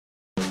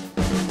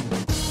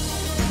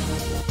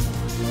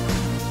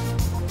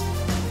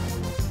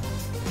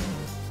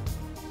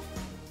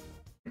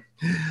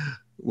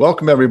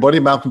Welcome, everybody.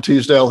 Malcolm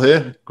Teasdale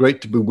here.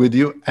 Great to be with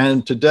you.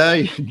 And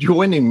today,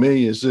 joining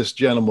me is this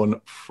gentleman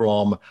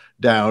from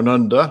Down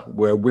Under,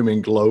 where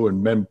women glow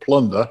and men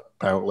plunder,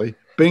 apparently,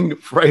 Bing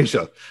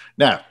Fraser.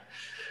 Now,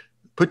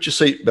 put your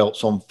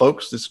seatbelts on,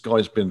 folks. This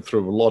guy's been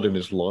through a lot in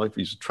his life.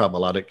 He's a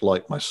travel addict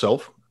like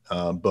myself,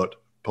 but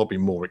probably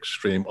more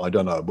extreme. I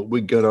don't know, but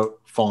we're going to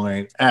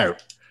find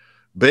out.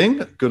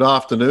 Bing, good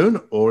afternoon,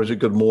 or is it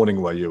good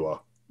morning where you are?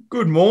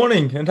 Good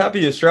morning and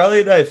happy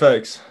Australia Day,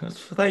 folks.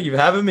 Thank you for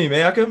having me,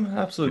 Malcolm.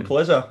 Absolute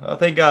pleasure. I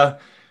think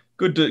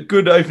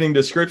good opening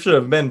description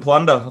of men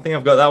plunder. I think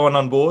I've got that one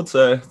on board,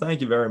 so thank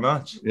you very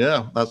much.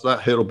 Yeah,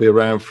 that hit will be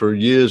around for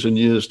years and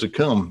years to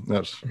come.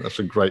 That's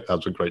a great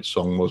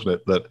song, wasn't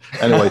it? But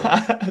anyway,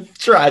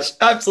 trash,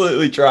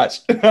 absolutely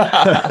trash.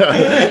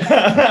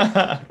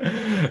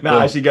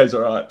 She goes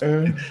all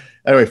right.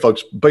 Anyway,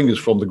 folks, Bing is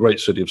from the great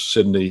city of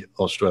Sydney,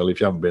 Australia. If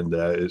you haven't been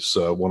there, it's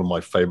one of my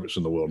favorites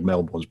in the world.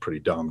 Melbourne's pretty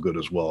darn good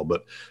as well,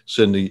 but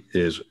Sydney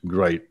is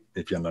great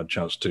if you haven't had a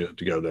chance to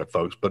go there,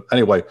 folks. But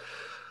anyway,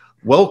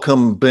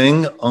 welcome,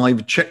 Bing.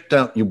 I've checked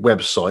out your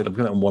website. I've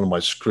got it on one of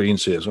my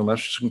screens here, so I'm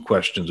asking some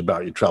questions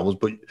about your travels.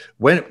 But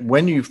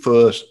when you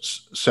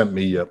first sent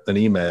me an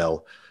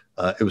email,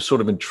 it was sort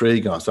of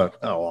intriguing. I thought,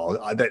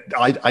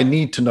 I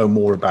need to know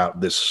more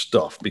about this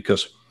stuff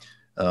because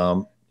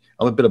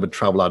I'm a bit of a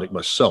travel addict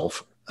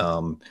myself,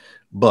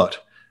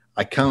 but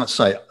I can't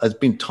say there's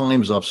been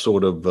times I've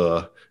sort of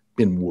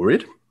been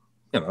worried,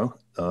 been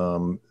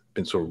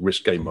sort of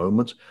risque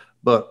moments.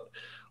 But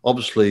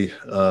obviously,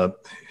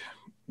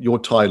 your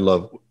title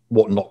of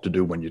what not to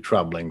do when you're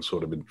traveling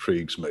sort of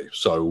intrigues me.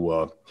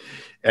 So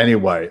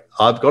anyway,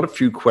 I've got a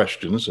few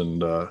questions, and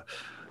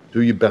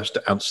do your best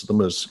to answer them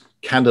as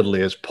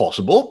candidly as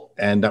possible.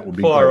 And that would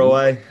be far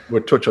away.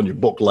 We'll touch on your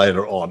book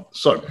later on.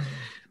 So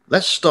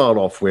let's start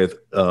off with,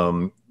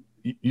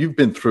 you've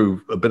been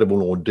through a bit of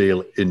an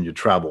ordeal in your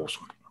travels.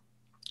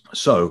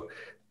 So,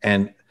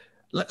 and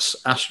let's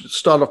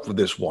start off with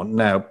this one.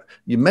 Now,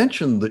 you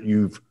mentioned that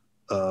you've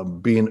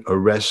been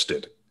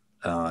arrested.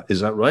 Is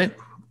that right?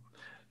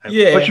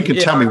 Yeah. But you can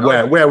tell me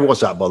where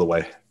was that, by the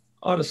way?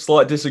 I had a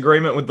slight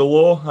disagreement with the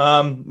law.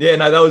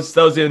 That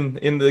was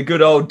in the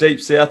good old deep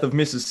south of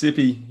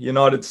Mississippi,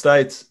 United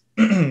States.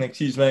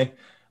 Excuse me.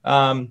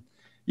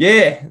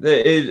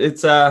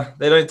 It's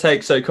they don't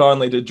take so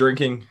kindly to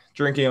drinking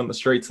on the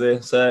streets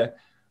there. So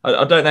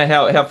I don't know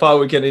how far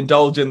we can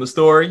indulge in the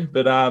story,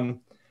 but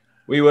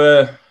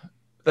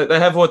they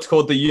have what's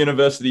called the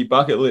university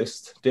bucket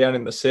list down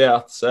in the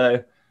south.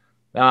 So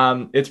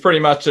it's pretty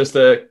much just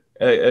a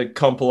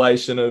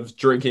compilation of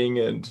drinking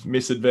and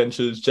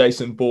misadventures,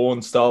 Jason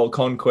Bourne style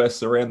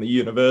conquests around the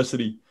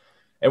university.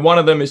 And one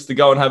of them is to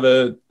go and have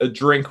a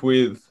drink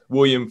with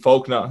William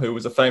Faulkner, who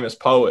was a famous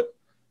poet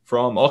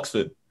from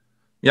Oxford.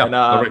 Yeah, and,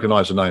 I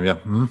recognize the name. Yeah.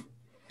 Mm-hmm.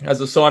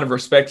 As a sign of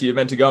respect, you're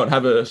meant to go and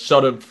have a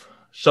shot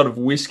of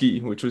whiskey,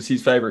 which was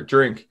his favorite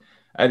drink,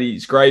 at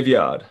his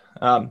graveyard,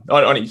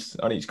 on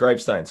his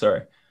gravestone.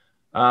 Sorry,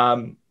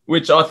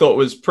 which I thought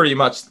was pretty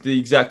much the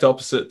exact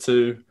opposite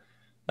to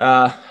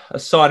a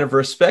sign of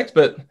respect.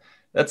 But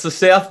that's the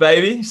South,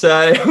 baby.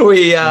 So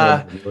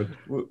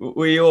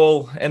we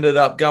all ended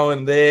up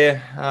going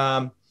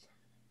there.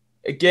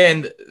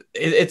 Again,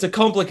 it's a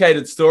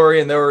complicated story,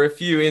 and there were a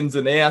few ins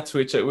and outs,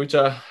 which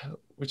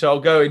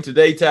I'll go into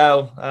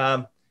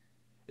detail.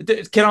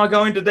 Can I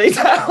go into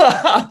detail?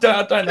 I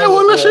don't know. Yeah,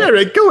 well, let's hear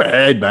it. Go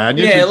ahead, man.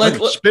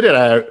 Let's spit it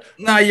out.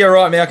 No, you're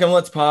right, Malcolm.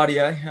 Let's party,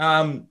 eh?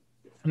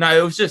 No,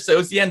 it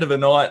was the end of a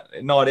night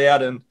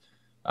out, and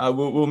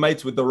we'll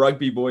mates with the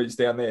rugby boys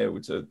down there,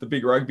 which are the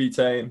big rugby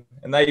team,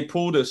 and they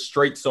pulled a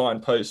street sign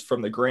post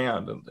from the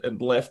ground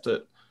and left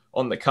it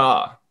on the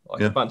car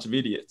like a bunch of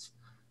idiots.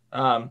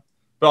 But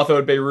I thought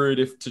it'd be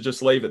rude to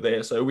just leave it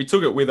there, so we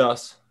took it with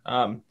us.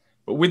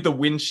 But with the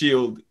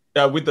windshield,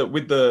 with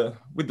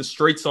the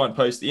street sign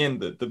post in,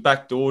 the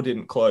back door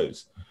didn't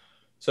close.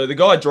 So the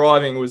guy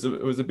driving was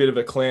a bit of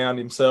a clown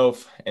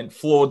himself and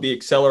floored the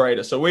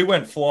accelerator. So we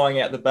went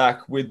flying out the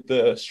back with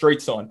the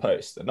street sign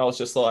post, and I was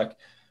just like,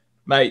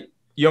 "Mate,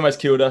 you almost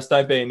killed us.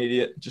 Don't be an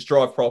idiot. Just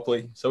drive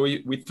properly." So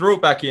we threw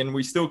it back in.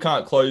 We still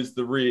can't close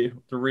the rear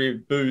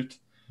boot.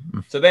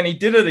 So then he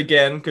did it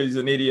again because he's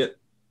an idiot.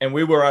 And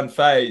we were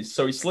unfazed.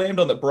 So he slammed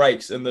on the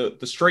brakes, and the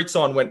street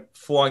sign went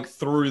flying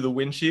through the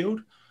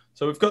windshield.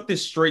 So we've got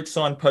this street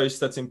sign post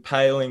that's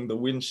impaling the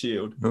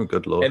windshield. Oh,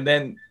 good Lord. And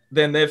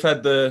then they've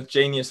had the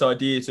genius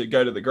idea to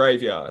go to the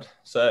graveyard.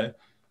 So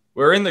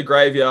we're in the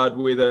graveyard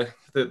with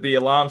the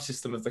alarm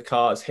system of the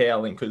car is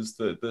howling because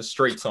the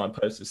street sign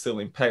post is still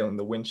impaling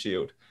the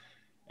windshield.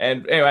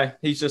 And anyway,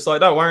 he's just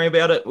like, "Don't worry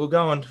about it. We'll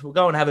go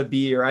and have a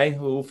beer, eh?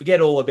 We'll forget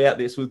all about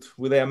this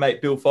with our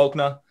mate Bill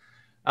Faulkner."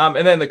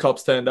 And then the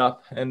cops turned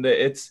up, and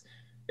it's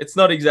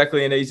not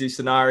exactly an easy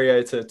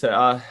scenario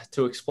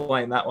to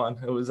explain that one.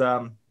 It was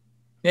there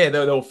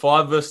were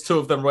five of us. Two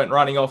of them went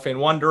running off in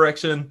one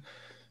direction.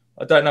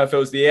 I don't know if it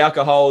was the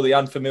alcohol, the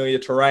unfamiliar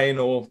terrain,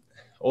 or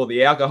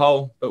the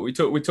alcohol, but we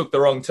took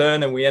the wrong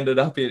turn, and we ended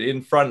up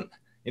in front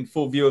in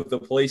full view of the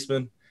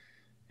policeman.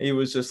 he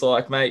was just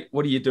like, mate,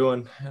 what are you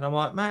doing? And I'm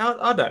like, mate,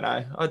 I don't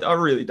know. I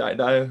really don't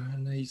know.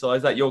 And he's like,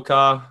 is that your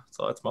car?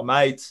 So it's my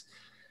mate's.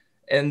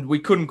 And we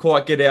couldn't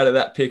quite get out of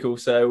that pickle.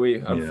 So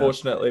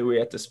unfortunately, we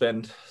had to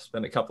spend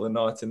a couple of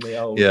nights in the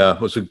old. Yeah,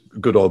 it was a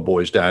good old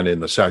boys down in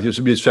the south.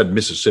 You said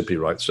Mississippi,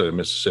 right? So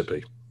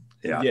Mississippi.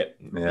 Yeah.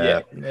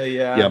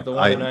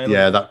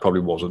 That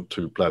probably wasn't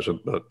too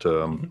pleasant, but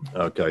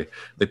okay.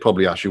 They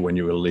probably asked you when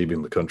you were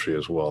leaving the country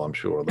as well. I'm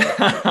sure of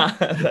that.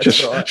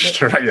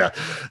 That's right. Yeah.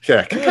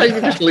 Can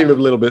you just leave a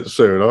little bit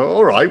soon?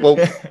 All right. Well,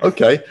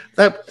 okay.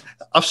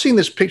 I've seen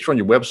this picture on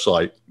your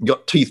website. You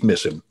got teeth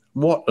missing.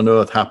 What on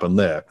earth happened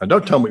there? And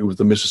don't tell me it was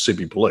the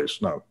Mississippi police.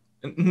 No.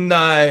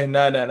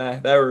 No.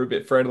 They were a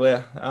bit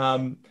friendlier.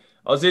 I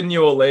was in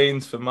New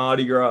Orleans for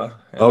Mardi Gras.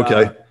 And,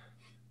 okay.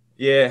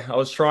 I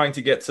was trying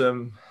to get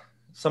some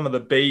of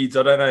the beads.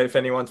 I don't know if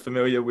everyone's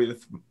familiar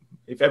with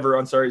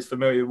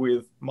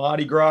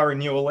Mardi Gras in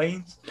New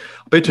Orleans.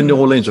 I've been to New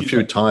Orleans a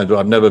few times, but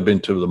I've never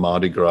been to the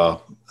Mardi Gras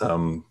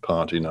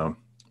party, no.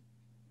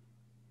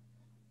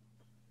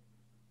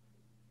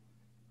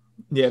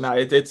 Yeah, no,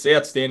 it's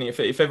outstanding.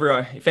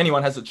 If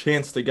anyone has a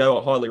chance to go,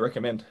 I highly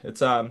recommend.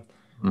 It's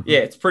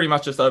it's pretty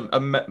much just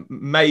a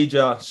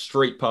major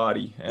street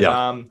party.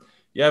 And,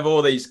 you have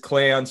all these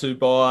clowns who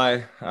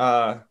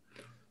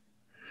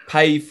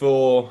pay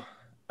for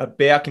a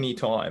balcony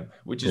time,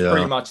 which is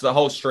pretty much the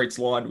whole street's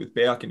lined with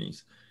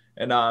balconies.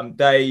 And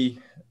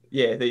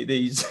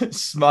these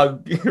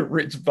smug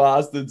rich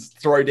bastards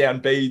throw down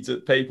beads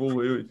at people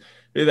who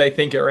they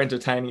think are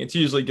entertaining. It's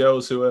usually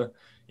girls who are,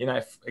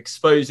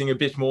 exposing a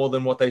bit more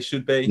than what they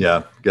should be.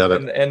 Yeah, got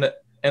it.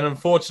 And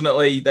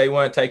unfortunately, they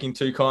weren't taking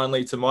too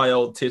kindly to my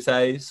old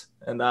titties.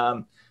 And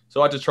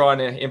so I had to try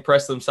and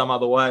impress them some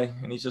other way.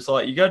 And he's just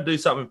like, you got to do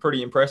something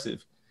pretty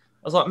impressive.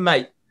 I was like,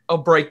 mate, I'll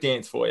break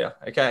dance for you.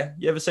 Okay.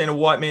 You ever seen a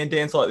white man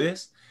dance like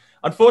this?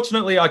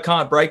 Unfortunately, I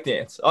can't break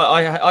dance.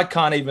 I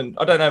can't even,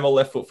 I don't know my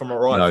left foot from my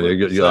right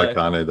foot. No, I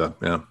can't either.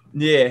 Yeah.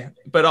 Yeah.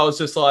 But I was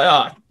just like,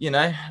 a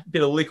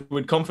bit of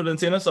liquid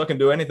confidence in us. I can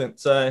do anything.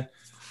 So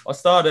I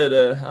started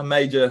a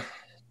major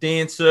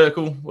dance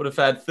circle, would have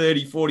had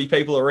 30, 40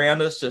 people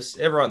around us. Just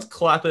everyone's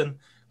clapping.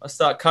 I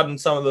start cutting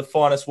some of the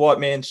finest white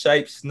man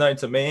shapes known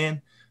to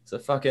man. It's a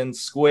fucking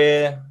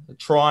square, a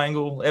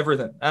triangle,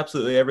 everything,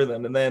 absolutely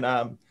everything. And then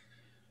I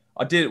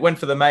went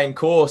for the main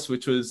course,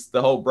 which was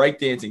the whole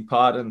breakdancing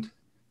part. And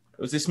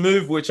it was this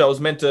move which I was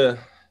meant to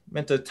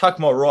tuck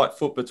my right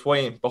foot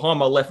behind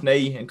my left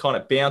knee and kind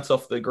of bounce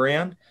off the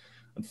ground.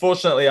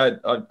 Unfortunately,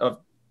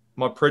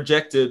 my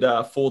projected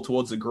fall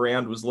towards the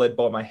ground was led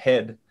by my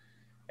head.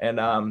 And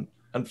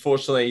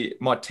unfortunately,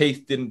 my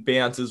teeth didn't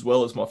bounce as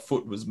well as my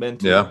foot was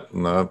meant to. Yeah,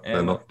 no,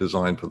 they're not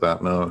designed for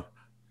that, no.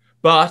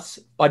 But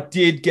I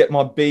did get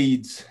my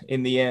beads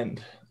in the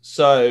end.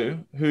 So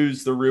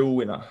who's the real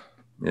winner?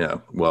 Yeah,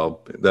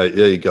 well, there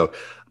you go.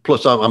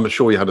 Plus, I'm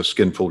sure you had a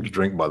skinful to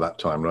drink by that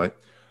time, right?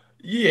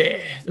 Yeah.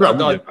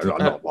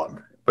 Not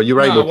one. But you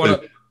were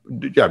able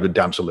to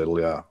dance a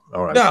little, yeah.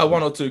 All right. No,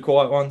 one or two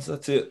quiet ones,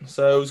 that's it.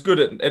 So it was good.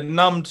 It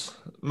numbed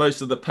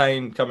most of the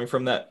pain coming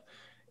from that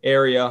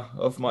area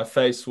of my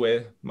face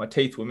where my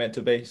teeth were meant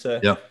to be. So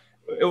yeah,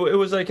 it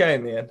was okay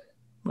in the end.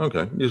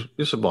 Okay,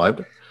 you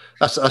survived.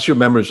 That's your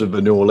memories of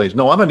the New Orleans.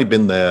 No, I've only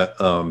been there.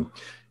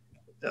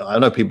 I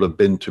know people have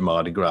been to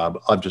Mardi Gras,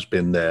 but I've just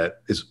been there.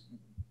 It's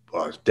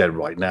dead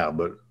right now,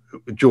 but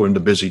during the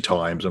busy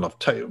times, and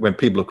when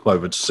people come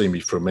over to see me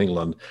from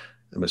England,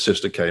 and my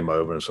sister came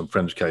over and some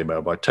friends came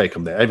over, I take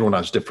them there. Everyone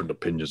has different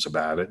opinions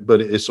about it,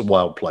 but it's a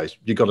wild place.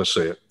 You got to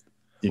see it.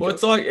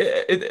 It's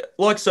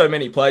like so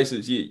many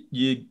places.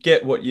 You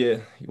get what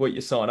you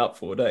sign up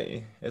for, don't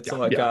you? It's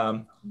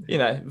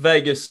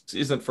Vegas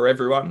isn't for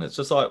everyone. It's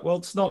just like, well,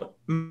 it's not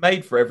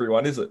made for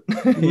everyone, is it?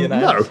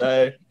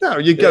 No,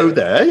 you go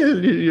there.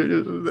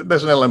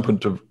 There's an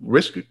element of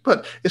risk,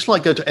 but it's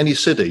like go to any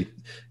city.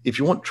 If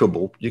you want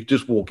trouble, you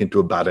just walk into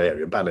a bad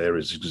area. Bad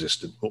areas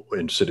exist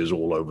in cities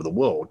all over the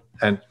world,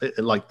 and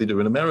like they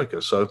do in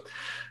America. So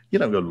you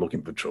don't go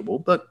looking for trouble,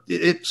 but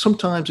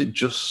sometimes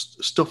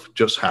stuff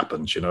just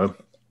happens,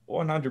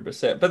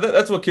 100%. But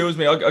that's what kills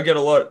me. I get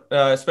a lot,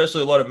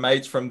 especially a lot of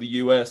mates from the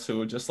US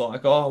who are just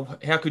like, oh,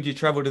 how could you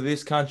travel to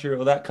this country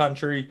or that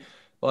country?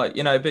 Like,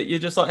 but you're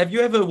just like, have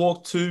you ever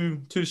walked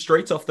two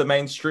streets off the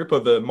main strip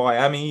of a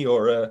Miami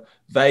or a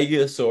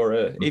Vegas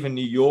or even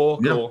New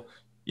York? Yeah. Or,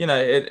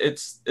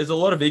 there's a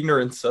lot of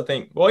ignorance, I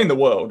think, in the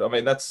world. I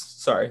mean, that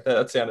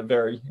sounded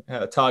very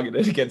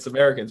targeted against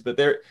Americans, but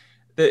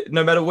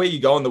no matter where you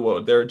go in the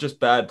world, there are just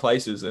bad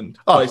places and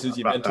places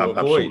you're meant to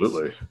avoid.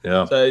 Absolutely,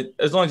 yeah. So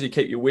as long as you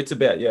keep your wits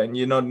about you and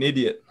you're not an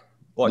idiot.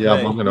 I'm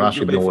going to ask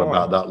you more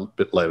about that a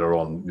bit later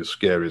on, your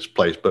scariest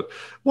place. But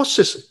what's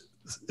this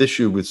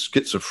issue with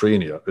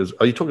schizophrenia?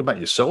 Are you talking about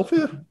yourself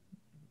here?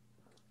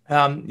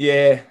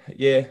 Yeah.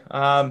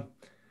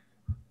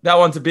 That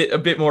one's a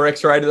bit more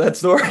X-rated, that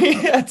story.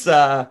 It's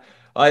I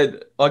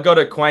got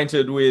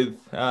acquainted with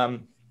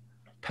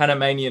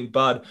Panamanian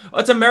bud. Oh,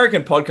 it's an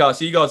American podcast.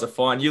 So you guys are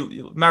fine.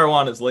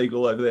 Marijuana is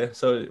legal over there,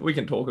 so we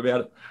can talk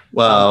about it.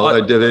 Well,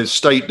 it's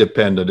state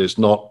dependent. It's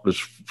not as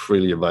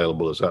freely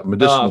available as that.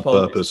 Medicinal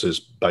purposes,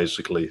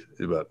 basically,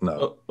 but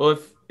no. Well,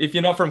 if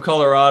you're not from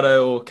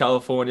Colorado or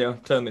California,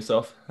 turn this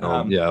off.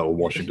 Or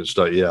Washington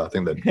State. Yeah, I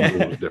think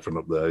they're different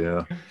up there.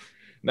 Yeah.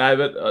 No,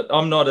 but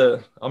I'm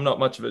not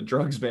much of a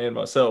drugs man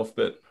myself.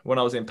 But when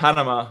I was in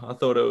Panama, I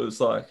thought it was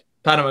like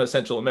Panama,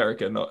 Central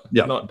America, not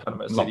Panama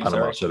City. Not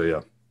Panama City,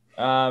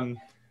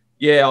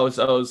 yeah. I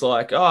was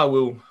like,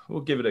 oh,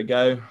 we'll give it a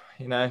go.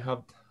 You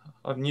know,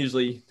 I'm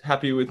usually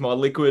happy with my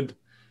liquid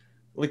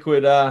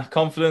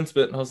confidence,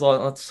 but I was like,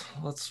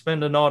 let's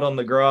spend a night on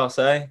the grass,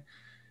 eh?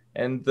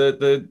 And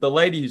the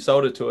lady who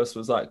sold it to us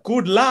was like,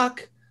 good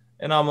luck.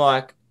 And I'm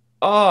like,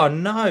 oh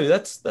no,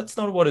 that's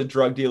not what a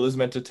drug dealer is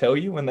meant to tell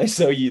you when they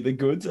sell you the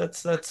goods.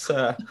 That's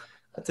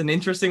an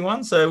interesting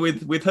one. So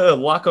with her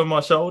luck on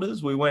my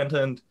shoulders, we went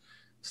and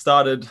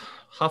started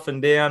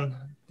huffing down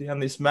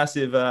this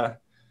massive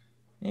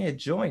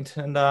joint.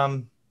 And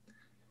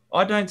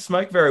I don't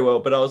smoke very well,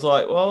 but I was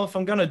like, well, if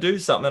I'm going to do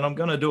something, I'm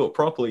going to do it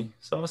properly.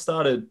 So I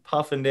started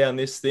puffing down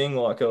this thing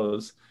like I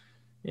was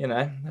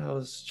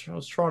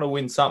trying to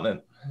win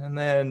something. And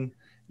then,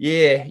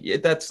 yeah,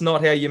 that's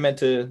not how you're meant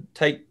to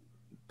take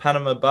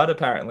Panama bud,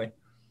 apparently.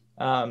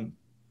 And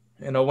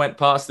I went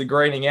past the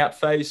greening out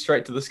phase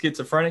straight to the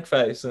schizophrenic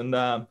phase. And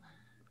I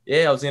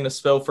was in a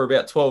spell for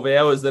about 12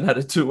 hours, then had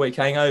a 2-week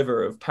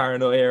hangover of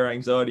paranoia,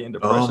 anxiety, and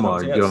depression. Oh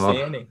my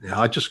God. Yeah,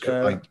 I just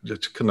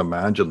couldn't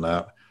imagine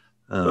that.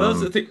 That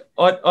was the thing.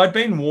 I'd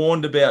been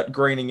warned about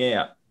greening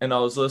out, and I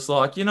was just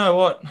like, you know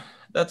what?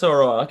 That's all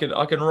right.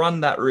 I can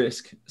run that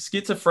risk.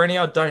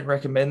 Schizophrenia, I don't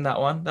recommend that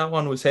one. That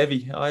one was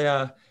heavy.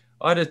 I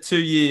had a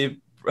 2-year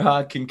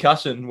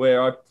concussion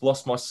where I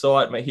lost my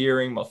sight, my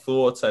hearing, my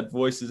thoughts, had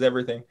voices,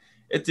 everything.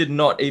 It did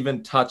not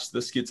even touch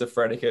the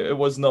schizophrenic. It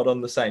was not on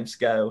the same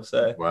scale.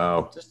 So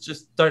wow,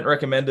 just don't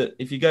recommend it.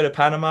 If you go to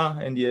Panama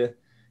and you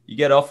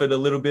get offered a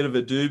little bit of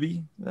a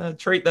doobie,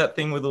 treat that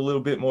thing with a little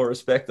bit more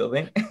respect, I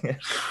think.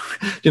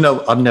 You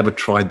know, I've never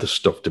tried this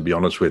stuff, to be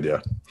honest with you.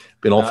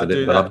 Been offered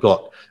it, but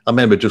I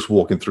remember just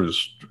walking through the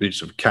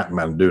streets of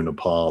Kathmandu,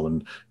 Nepal,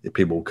 and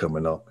people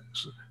coming up.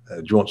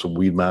 Do you want some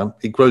weed, man?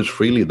 It grows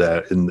freely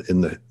there in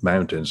the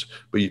mountains,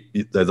 but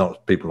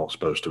people are not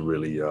supposed to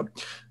really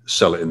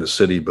sell it in the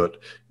city, but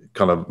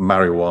kind of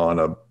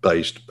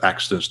marijuana-based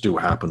accidents do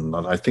happen.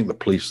 And I think the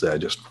police there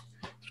it's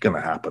going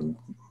to happen.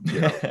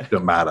 You know, it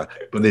doesn't matter,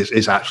 but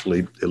it's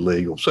actually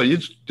illegal. So you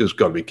just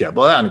got to be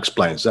careful. That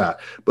explains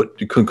that. But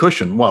the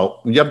concussion,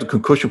 well, you have the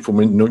concussion from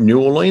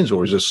New Orleans,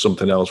 or is this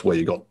something else where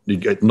you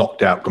get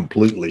knocked out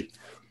completely?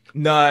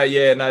 No,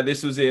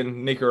 this was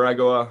in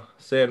Nicaragua,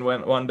 San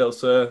Juan del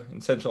Sur in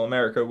Central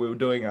America. We were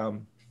doing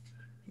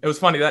it was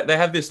funny that they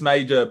have this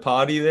major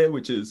party there,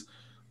 which is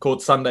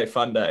called Sunday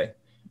Fun Day,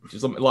 which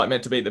is like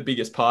meant to be the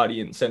biggest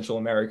party in Central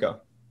America.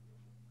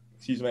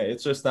 Excuse me.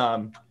 It's just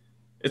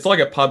it's like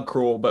a pub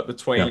crawl, but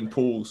between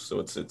pools. So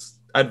it's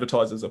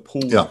advertised as a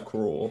pool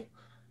crawl.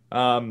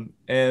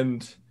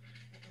 And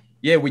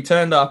yeah, we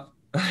turned up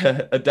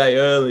a day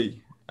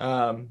early.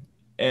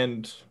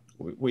 And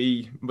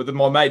with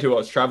my mate who I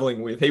was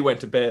traveling with, he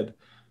went to bed,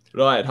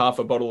 but I had half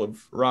a bottle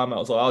of rum. I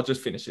was like, I'll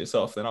just finish this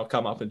off, then I'll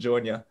come up and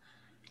join you.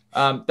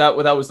 That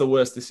was the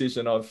worst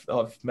decision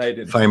I've made.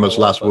 In famous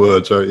last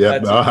words. So yeah,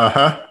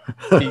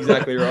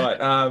 exactly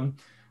right.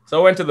 So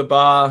I went to the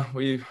bar.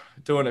 We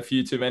doing a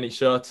few too many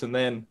shots, and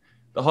then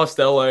the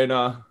hostel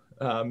owner,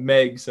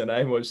 Megs and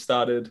Amos,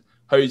 started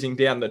hosing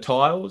down the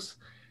tiles,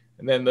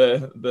 and then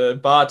the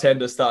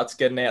bartender starts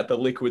getting out the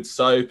liquid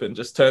soap and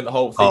just turned the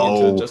whole thing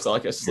into just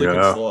like a slip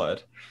and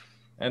slide.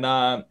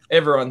 And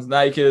everyone's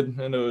naked,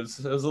 and it was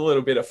a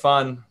little bit of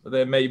fun. But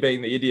then me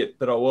being the idiot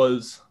that I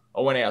was,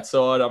 I went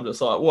outside. I'm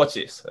just like, watch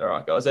this. All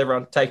right, guys,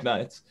 everyone take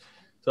notes.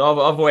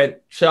 So I've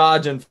went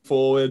charging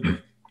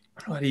forward,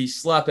 he's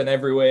slapping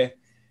everywhere.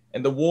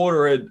 And the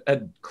water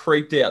had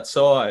creeped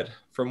outside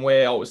from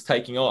where I was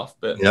taking off,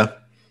 but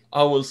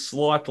I was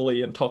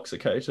slightly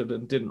intoxicated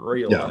and didn't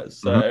realize.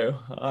 So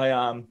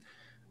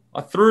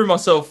I threw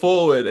myself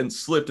forward and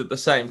slipped at the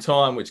same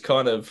time, which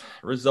kind of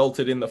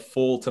resulted in the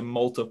fall to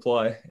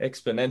multiply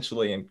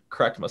exponentially and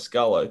cracked my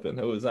skull open.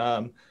 It was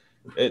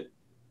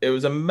it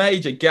was a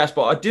major gash,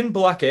 but I didn't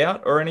black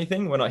out or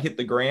anything when I hit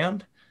the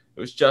ground. It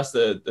was just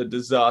a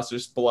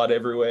disastrous blood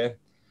everywhere.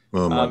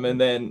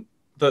 And then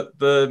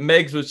the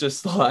Megs was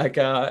just like,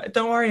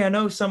 don't worry, I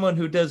know someone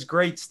who does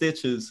great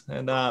stitches.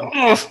 And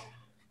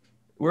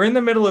we're in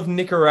the middle of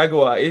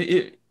Nicaragua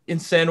in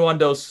San Juan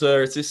del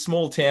Sur. It's this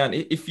small town.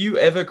 If you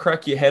ever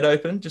crack your head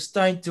open, just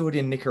don't do it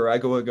in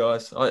Nicaragua,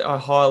 guys. I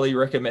highly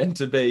recommend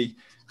to be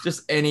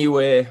just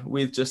anywhere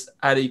with just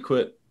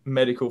adequate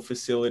medical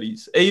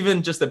facilities,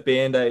 even just a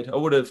Band-Aid. I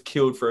would have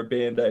killed for a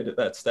Band-Aid at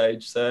that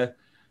stage. So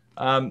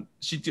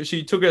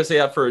she took us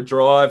out for a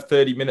drive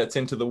 30 minutes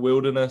into the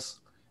wilderness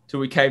till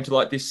we came to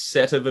like this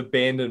set of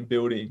abandoned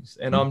buildings.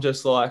 And I'm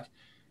just like,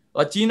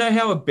 do you know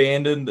how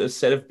abandoned a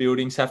set of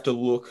buildings have to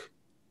look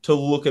to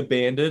look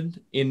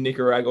abandoned in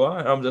Nicaragua.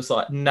 And I'm just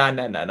like,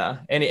 nah.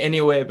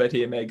 Anywhere but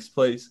here, Megs,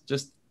 please.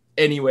 Just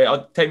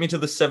anywhere. Take me to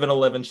the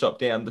 7-Eleven shop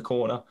down the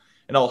corner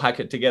and I'll hack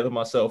it together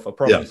myself. I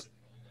promise.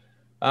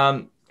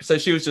 Yeah. So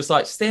she was just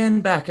like,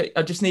 stand back.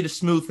 I just need to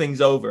smooth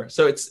things over.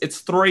 So it's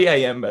 3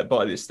 a.m.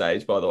 by this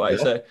stage, by the way.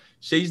 Yeah. So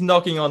she's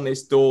knocking on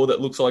this door that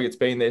looks like it's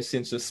been there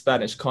since the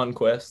Spanish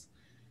conquest.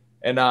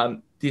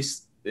 And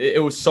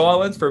it was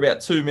silence for about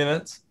 2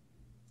 minutes.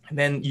 And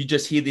then you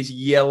just hear this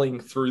yelling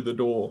through the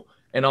door.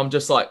 And I'm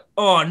just like,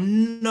 oh,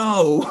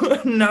 no,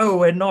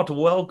 we're not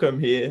welcome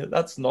here.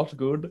 That's not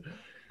good.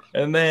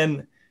 And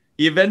then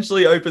he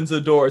eventually opens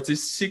the door. It's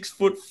this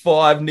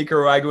 6'5"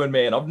 Nicaraguan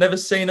man. I've never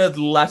seen a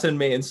Latin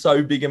man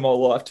so big in my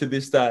life to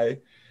this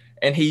day.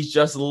 And he's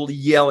just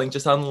yelling,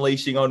 just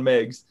unleashing on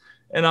Megs.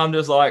 And I'm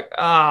just like,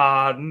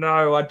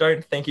 no, I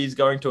don't think he's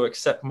going to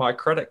accept my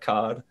credit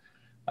card.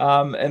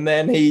 And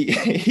then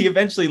he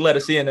eventually let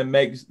us in, and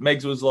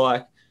Megs was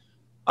like,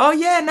 oh,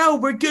 yeah, no,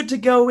 we're good to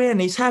go in.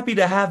 He's happy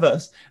to have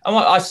us.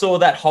 I saw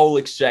that whole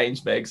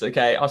exchange, Megs,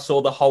 okay? I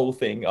saw the whole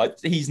thing.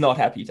 He's not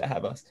happy to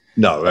have us.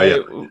 No,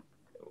 so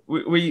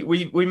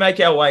we make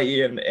our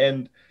way in,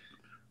 and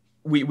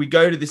we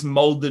go to this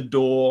molded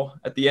door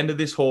at the end of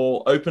this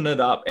hall, open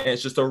it up, and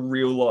it's just a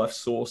real-life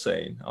Saw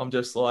scene. I'm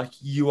just like,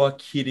 you are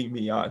kidding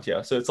me, aren't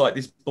you? So it's like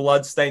this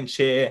blood-stained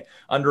chair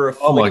under a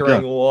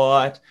flickering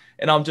light,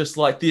 and I'm just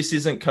like, this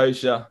isn't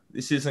kosher.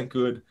 This isn't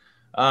good.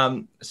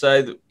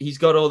 So he's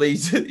got all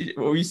these.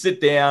 We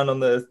sit down on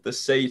the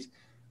seat.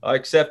 I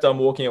accept I'm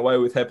walking away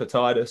with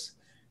hepatitis,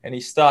 and he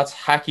starts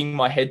hacking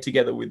my head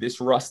together with this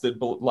rusted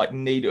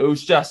needle. It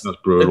was just a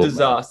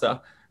disaster, man.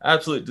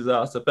 Absolute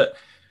disaster. But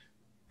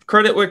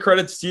credit where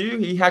credit's due.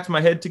 He hacked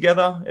my head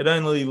together. It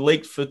only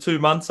leaked for 2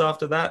 months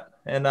after that,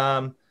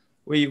 and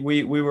we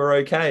were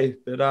okay.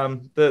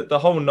 But the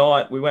whole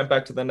night we went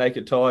back to the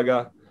Naked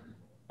Tiger.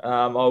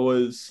 I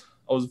was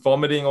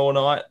vomiting all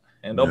night,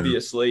 and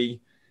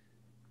obviously.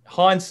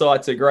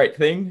 Hindsight's a great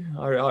thing.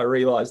 I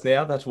realize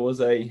now that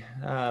was a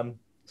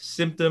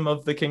symptom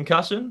of the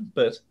concussion.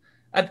 But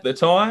at the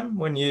time,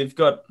 when you've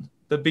got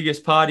the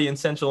biggest party in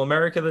Central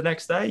America the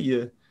next day,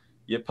 you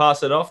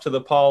pass it off to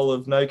the pile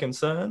of no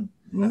concern.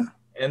 Yeah.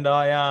 And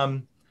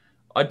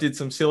I did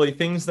some silly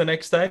things the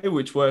next day,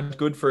 which weren't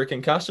good for a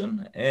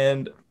concussion.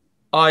 And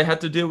I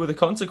had to deal with the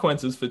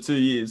consequences for 2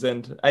 years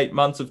and 8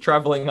 months of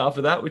traveling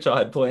after that, which I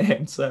had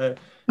planned. So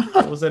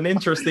it was an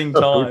interesting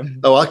time.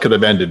 Oh, I could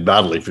have ended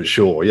badly for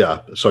sure.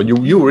 Yeah. So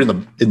you were in the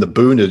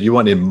boonies. You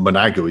weren't in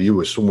Managua. You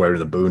were somewhere in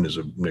the boonies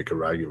of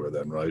Nicaragua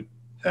then, right?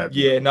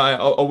 Yeah. No,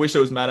 I wish it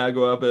was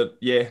Managua, but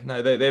yeah,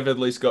 no, they've at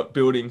least got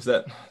buildings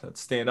that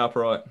stand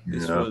upright.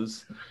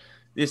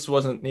 It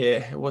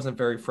wasn't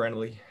very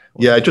friendly.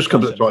 Yeah, it just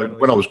comes right.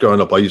 When I was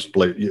growing up, I used to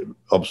play.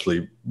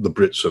 Obviously, the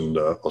Brits and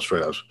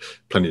Australia has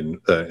plenty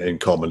in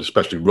common,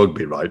 especially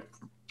rugby, right?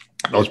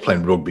 I was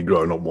playing rugby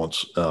growing up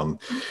once. I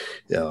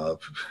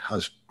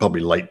was probably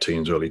late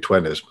teens, early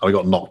 20s. I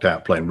got knocked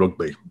out playing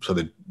rugby. So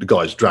the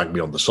guys dragged me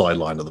on the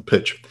sideline of the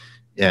pitch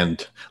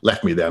and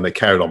left me there, and they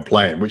carried on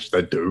playing, which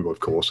they do, of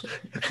course.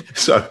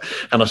 So,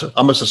 and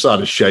I must have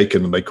started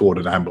shaking, and they called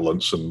an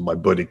ambulance, and my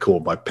buddy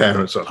called my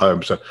parents at home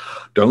and said,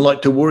 don't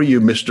like to worry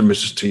you, Mr. and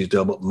Mrs.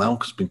 Teasdale, but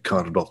Malcolm's been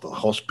carted off to the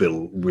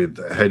hospital with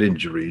head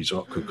injuries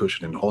or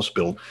concussion in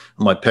hospital.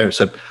 And my parents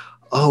said,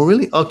 oh,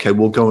 really? Okay,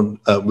 we'll go and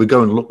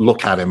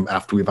look at him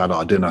after we've had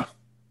our dinner.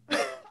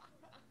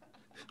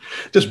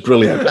 Just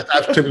brilliant.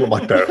 That's typical of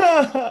my parents.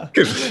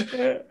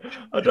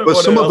 But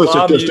some of us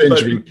are just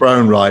injury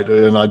prone, right?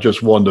 And I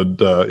just wondered,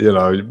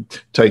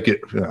 take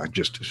it.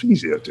 It's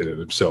easier to do it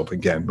himself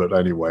again. But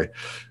anyway,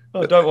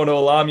 I don't want to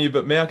alarm you,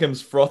 but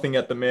Malcolm's frothing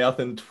at the mouth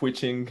and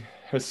twitching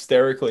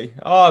hysterically.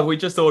 Oh, we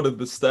just ordered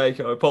the steak.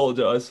 I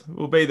apologize.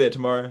 We'll be there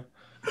tomorrow.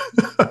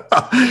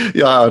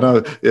 Yeah, I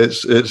know.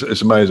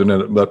 It's amazing,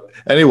 isn't it? But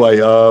anyway,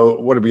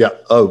 what do we got?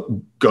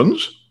 Oh,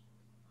 guns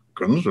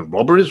and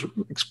robberies.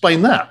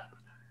 Explain that.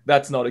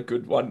 That's not a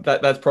good one.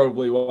 That's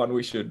probably one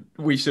we should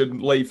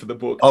leave for the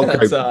book.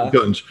 Okay,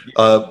 guns.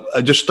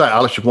 Just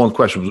Alex, one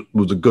question: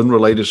 was the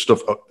gun-related stuff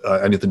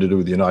anything to do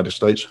with the United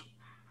States?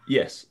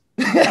 Yes.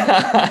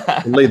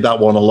 Leave that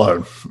one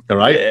alone. All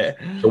right. Yeah.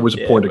 It's always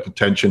a point of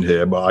contention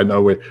here, but I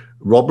know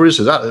robberies.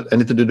 Is that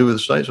anything to do with the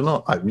States or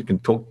not?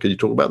 Can you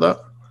talk about that?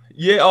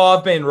 Yeah. Oh,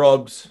 I've been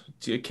robbed.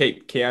 To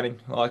keep counting,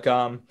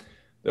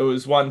 there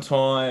was one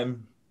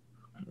time.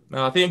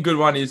 I think a good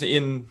one is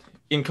in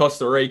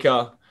Costa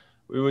Rica.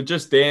 We were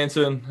just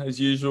dancing as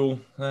usual.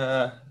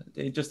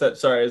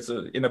 It's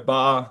in a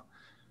bar,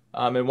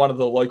 and one of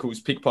the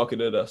locals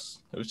pickpocketed us.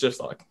 It was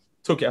just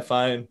took our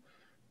phone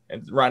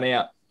and ran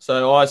out.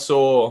 So I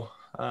saw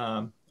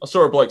a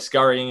bloke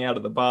scurrying out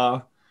of the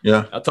bar.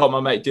 Yeah. I told my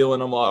mate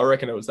Dylan, I'm like, I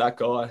reckon it was that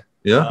guy.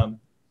 Yeah.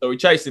 So we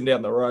chased him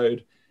down the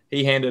road.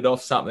 He handed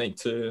off something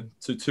to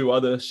two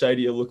other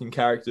shadier looking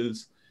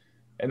characters,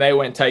 and they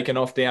went taking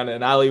off down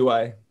an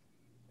alleyway.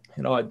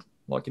 And I,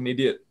 like an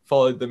idiot,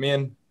 followed them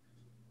in.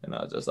 And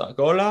I was just like,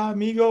 hola,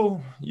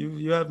 amigo,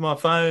 you have my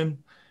phone.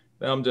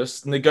 And I'm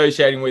just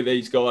negotiating with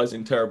these guys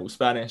in terrible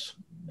Spanish.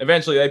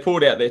 Eventually, they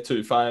pulled out their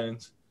two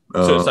phones.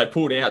 So they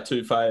pulled out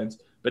 2 phones,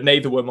 but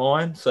neither were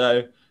mine.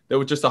 So there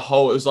was just it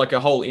was like a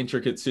whole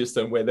intricate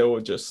system where there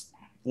were just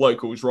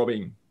locals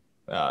robbing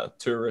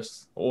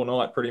tourists all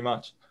night, pretty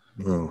much.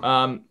 So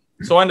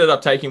I ended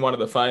up taking one of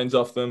the phones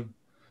off them.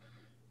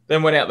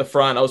 Then went out the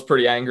front. I was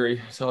pretty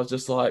angry. So I was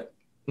just like,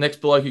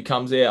 next bloke who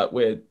comes out,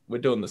 we're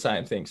doing the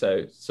same thing.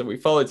 So we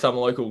followed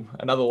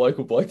another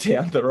local bloke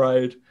down the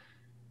road.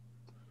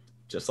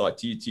 Just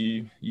like,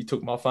 you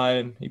took my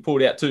phone. He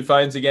pulled out 2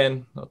 phones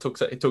again.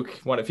 He took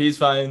one of his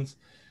phones.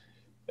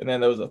 And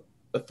then there was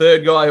a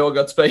third guy who I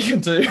got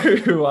speaking to.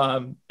 Who,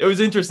 it was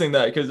interesting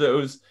though, because it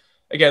was,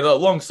 again,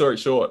 long story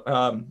short,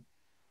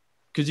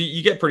 because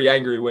you get pretty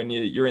angry when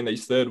you're in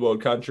these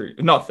developing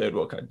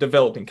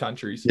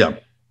countries. Yeah.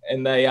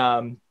 And they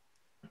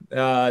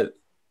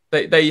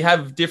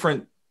have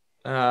different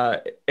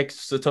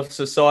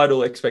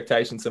societal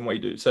expectations than we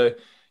do. So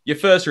your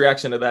first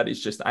reaction to that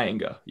is just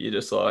anger. You're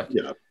just like,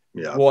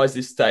 why is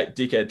this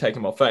dickhead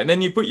taking my phone? And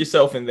then you put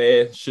yourself in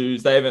their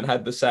shoes. They haven't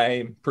had the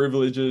same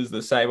privileges,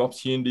 the same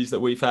opportunities that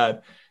we've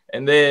had.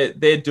 And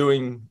they're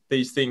doing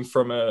these things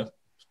from a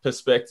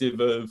perspective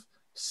of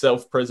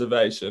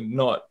self-preservation,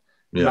 not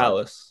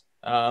malice.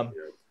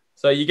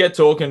 So you get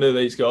talking to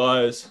these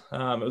guys. It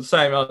was the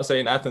same I was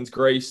in Athens,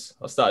 Greece.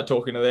 I started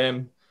talking to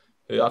them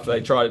after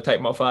they tried to take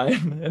my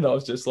phone. And I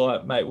was just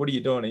like, mate, what are you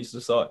doing? He's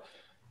just like,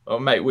 oh,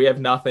 mate, we have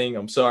nothing.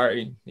 I'm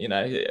sorry.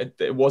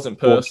 It wasn't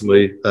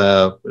personal.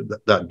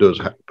 That does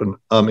happen.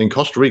 In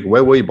Costa Rica,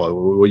 where were you, by the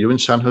way? Were you in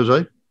San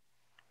Jose?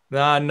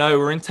 No,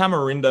 we're in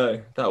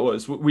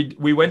Tamarindo.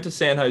 We went to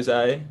San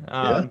Jose.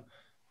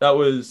 That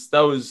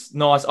was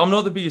nice. I'm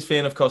not the biggest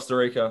fan of Costa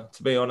Rica,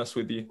 to be honest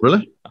with you.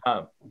 Really?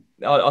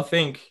 I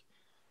think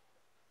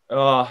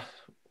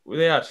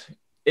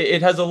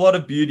it has a lot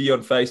of beauty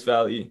on face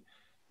value,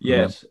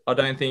 yet I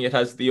don't think it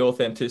has the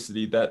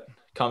authenticity that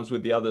comes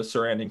with the other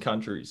surrounding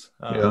countries.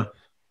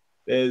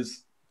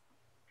 There's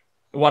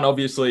one,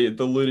 obviously,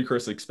 the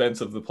ludicrous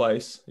expense of the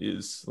place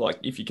is like,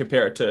 if you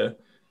compare it to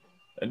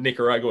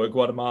Nicaragua,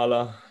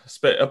 Guatemala,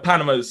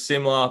 Panama is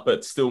similar,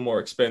 but still more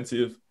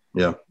expensive.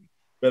 Yeah.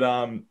 But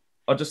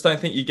I just don't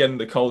think you're getting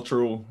the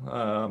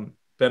cultural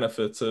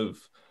benefits of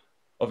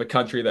a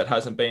country that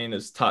hasn't been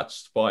as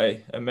touched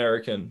by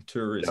American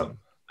tourism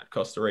that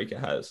Costa Rica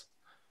has.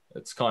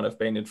 It's kind of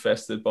been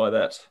infested by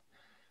that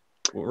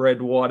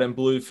red, white, and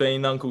blue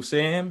fiend, Uncle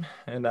Sam.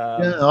 And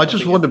I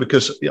just wonder,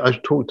 because I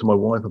talked to my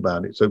wife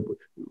about it. So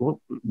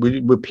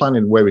we're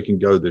planning where we can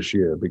go this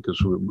year,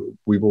 because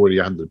we've already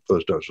had the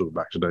first dose of the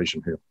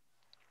vaccination here,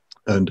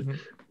 and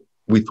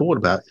we thought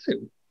about it.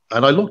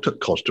 And I looked at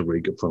Costa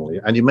Rica,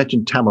 funnily, and you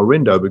mentioned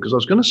Tamarindo, because I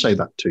was going to say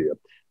that to you,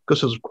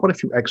 because there's quite a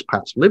few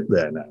expats live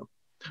there now,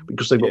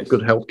 because they've got a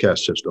good healthcare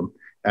system,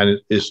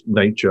 and it's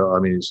nature. I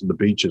mean, the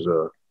beaches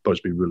are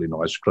supposed to be really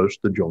nice, close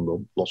to the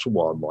jungle, lots of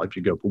wildlife.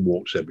 You go for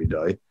walks every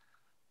day.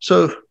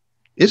 So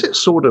is it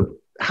sort of,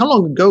 how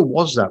long ago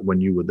was that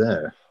when you were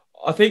there?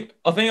 I think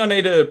I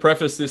need to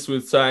preface this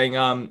with saying,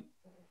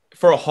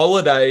 for a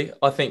holiday,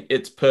 I think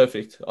it's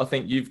perfect. I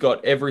think you've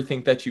got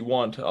everything that you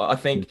want. I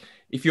think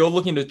if you're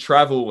looking to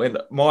travel, and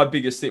my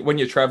biggest thing, when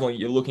you're traveling,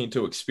 you're looking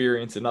to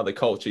experience another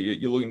culture.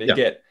 You're looking to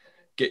get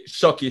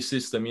shock your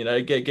system,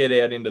 get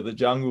out into the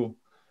jungle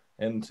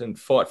and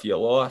fight for your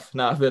life.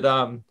 But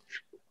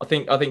I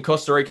think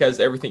Costa Rica has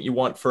everything you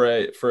want for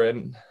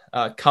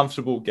a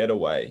comfortable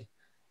getaway.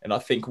 And I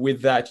think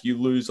with that, you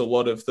lose a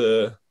lot of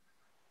the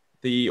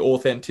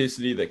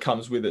authenticity that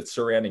comes with its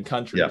surrounding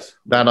countries. Yeah,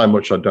 that I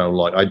don't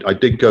like. I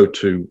did go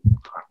to,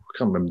 I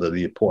can't remember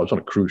the port. I was on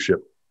a cruise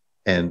ship,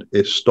 and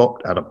it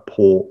stopped at a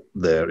port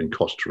there in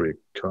Costa Rica.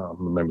 I can't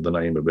remember the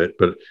name of it,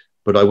 but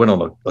I went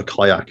on a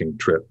kayaking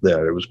trip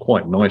there. It was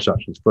quite nice,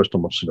 actually. It's the first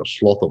time I've seen a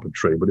sloth up a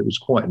tree, but it was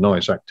quite a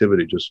nice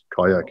activity, just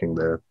kayaking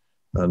there.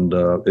 And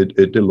it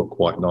did look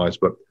quite nice,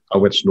 but I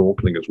went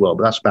snorkeling as well.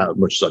 But that's about as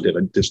much as I did.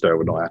 I did stay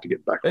overnight. I had to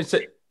get back.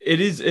 It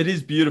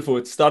is beautiful.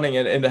 It's stunning,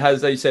 and it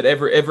has, as you said,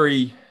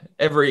 every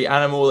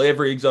animal,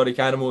 every exotic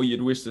animal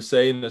you'd wish to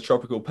see in a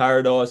tropical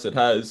paradise. It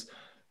has,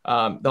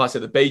 like I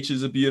said, the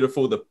beaches are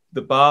beautiful,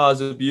 the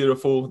bars are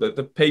beautiful,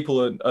 the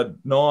people are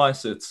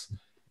nice. It's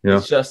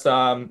just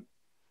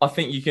I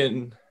think you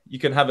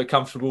can have a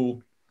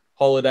comfortable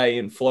holiday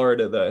in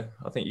Florida, though.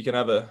 I think you can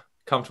have a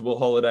comfortable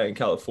holiday in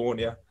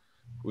California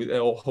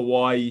or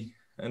Hawaii,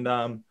 and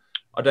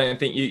I don't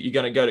think you're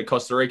going to go to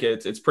Costa Rica.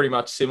 It's pretty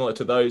much similar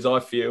to those, I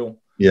feel.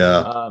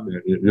 Yeah,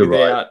 you're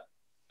right.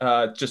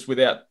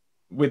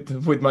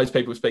 With most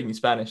people speaking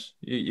Spanish,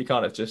 you're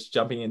kind of just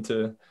jumping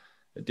into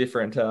a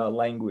different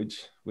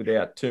language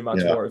without too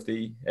much more of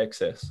the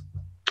excess.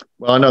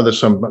 Well, I know there's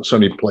so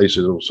many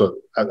places also,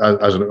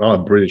 I'm a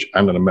British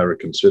and an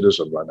American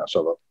citizen right now, so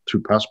I've got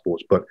 2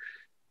 passports, but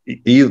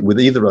with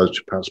either of those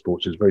 2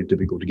 passports, it's very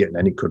difficult to get in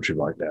any country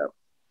right now.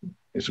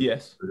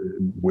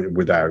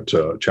 Without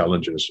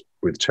challenges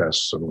with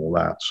tests and all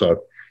that.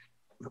 So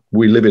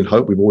we live in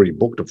hope. We've already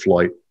booked a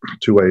flight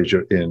to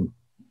Asia in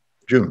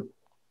June.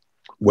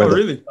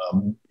 Really?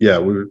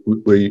 We're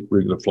going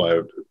to fly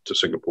out to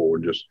Singapore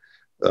and just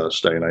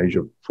stay in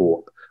Asia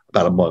for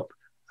about a month.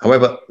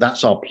 However,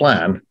 that's our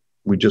plan.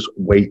 we're just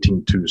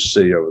waiting to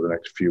see over the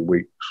next few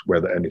weeks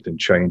whether anything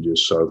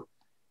changes. So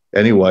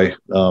anyway,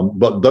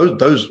 but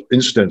those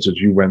instances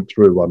you went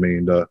through, I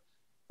mean,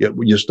 yeah,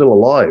 you're still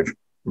alive,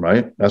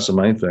 right? That's the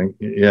main thing.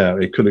 Yeah,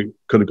 it could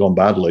have gone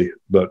badly,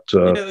 but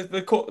yeah,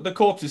 the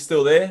corpse is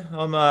still there.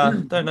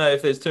 Don't know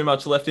if there's too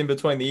much left in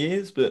between the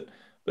ears, but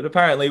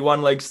apparently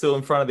one leg's still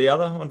in front of the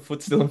other, one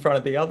foot's still in front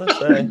of the other.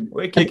 So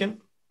we're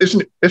kicking.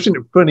 Isn't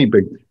it funny,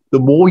 Big? The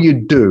more you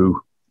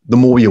do, the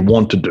more you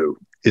want to do.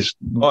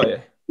 Oh yeah.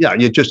 Yeah,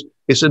 you just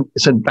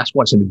that's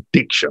why it's an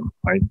addiction,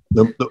 right?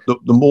 The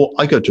more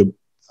I go to,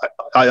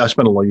 I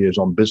spend a lot of years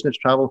on business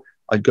travel.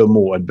 I go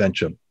more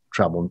adventure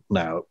travel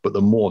now, but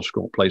the more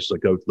Scott places I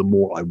go to, the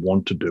more I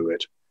want to do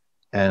it.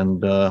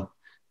 And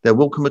there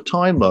will come a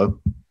time, though.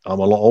 I'm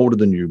a lot older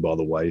than you, by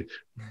the way,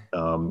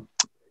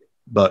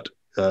 but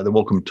there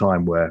will come a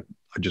time where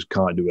I just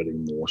can't do it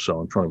anymore.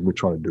 So we're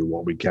trying to do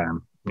what we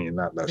can. I mean,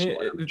 that's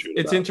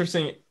it's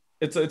interesting.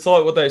 It's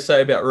like what they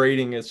say about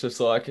reading. It's just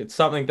like it's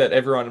something that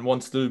everyone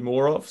wants to do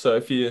more of. So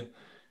if you've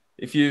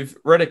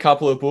read a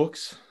couple of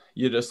books,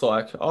 you're just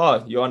like,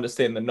 oh, you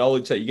understand the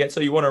knowledge that you get.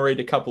 So you want to read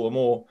a couple of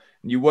more,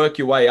 and you work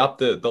your way up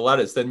the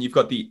ladders. Then you've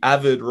got the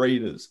avid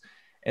readers,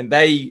 and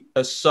they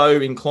are so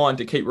inclined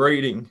to keep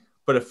reading,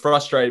 but are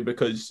frustrated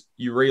because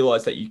you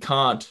realize that you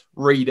can't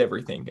read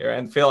everything.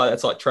 And feel like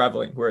that's like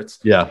traveling, where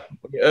it's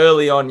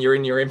early on, you're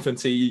in your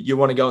infancy, you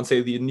want to go and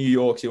see the New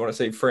Yorks, you want to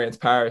see France,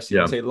 Paris, you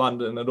want to see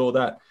London and all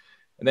that.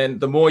 And then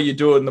the more you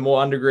do it and the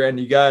more underground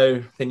you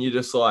go, then you're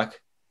just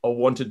like, I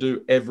want to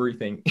do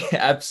everything,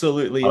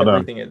 absolutely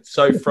everything. It's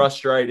so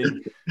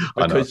frustrating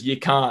because you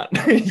can't.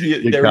 There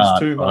is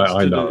too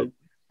much to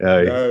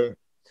do.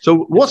 So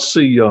what's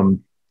the, I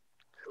don't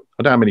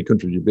know how many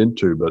countries you've been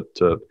to,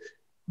 but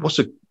what's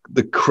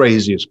the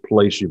craziest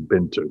place you've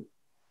been to?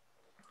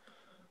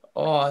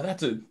 Oh,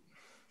 that's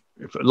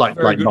like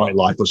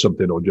nightlife or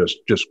something, or just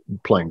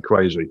plain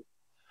crazy.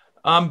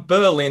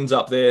 Berlin's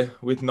up there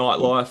with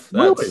nightlife.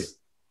 Really?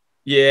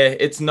 Yeah,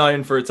 it's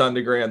known for its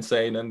underground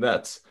scene, and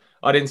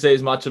I didn't see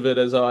as much of it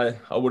as I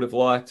would have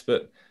liked,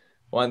 but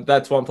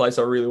that's one place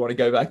I really want to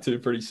go back to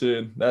pretty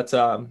soon. That's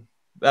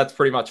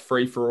pretty much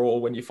free for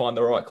all when you find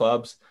the right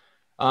clubs.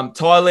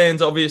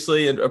 Thailand's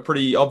obviously a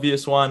pretty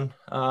obvious one.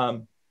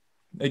 Again,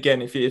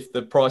 if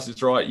the price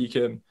is right, you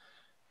can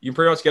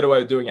pretty much get away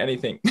with doing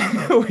anything,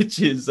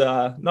 which is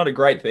not a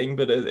great thing,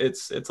 but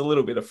it's a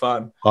little bit of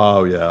fun.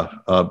 Oh yeah,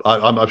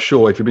 I'm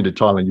sure if you've been to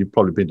Thailand, you've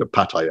probably been to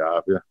Pattaya,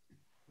 have you?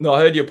 No,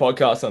 I heard your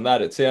podcast on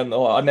that.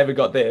 I never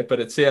got there,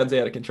 but it sounds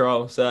out of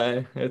control.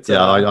 So it's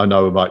I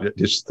know about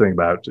this thing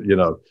about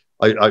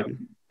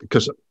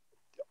because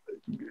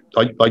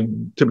I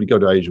typically go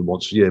to Asia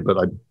once a year, but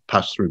I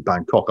pass through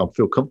Bangkok. I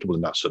feel comfortable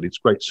in that city. It's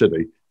a great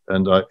city,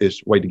 and it's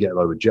a way to get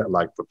over jet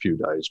lag for a few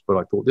days. But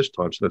I thought this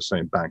time, instead of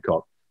saying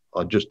Bangkok,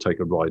 I'd just take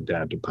a ride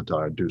down to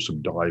Pattaya and do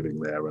some diving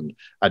there, and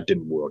that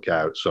didn't work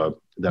out. So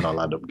then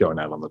I'll end up going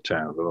out on the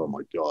town. Oh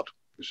my God,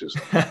 this is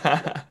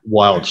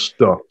wild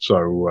stuff.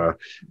 So,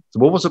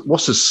 what's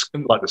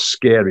the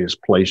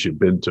scariest place you've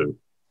been to?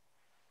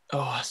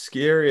 Oh,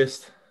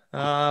 scariest.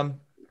 Again,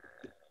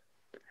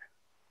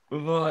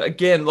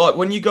 like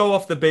when you go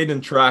off the beaten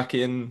track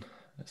in,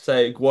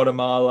 say,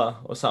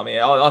 Guatemala or something,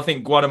 I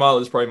think Guatemala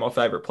is probably my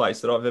favorite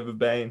place that I've ever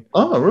been.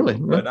 Oh, really?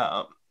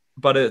 Yeah.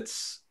 But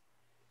it's,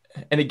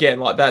 and again,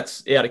 like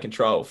that's out of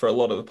control for a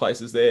lot of the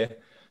places there.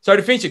 So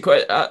to finish your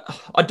question,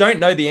 I don't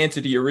know the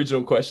answer to your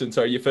original question.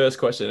 Sorry, your first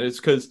question. It's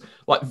because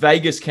like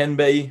Vegas can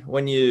be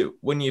when you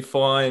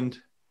find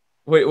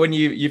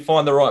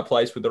the right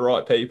place with the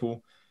right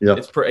people. Yeah.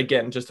 It's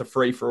again just a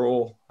free for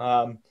all.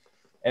 And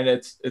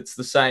it's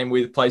the same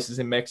with places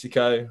in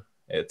Mexico.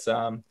 It's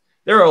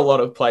there are a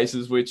lot of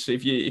places which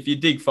if you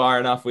dig far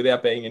enough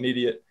without being an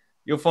idiot,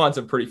 you'll find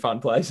some pretty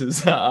fun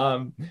places.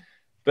 But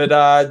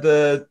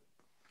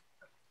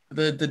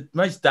the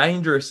most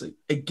dangerous,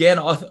 again,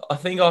 I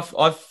think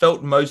I've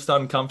felt most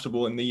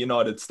uncomfortable in the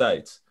United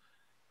States.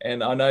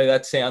 And I know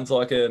that sounds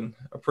like a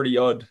pretty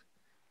odd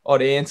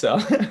answer,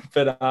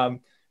 but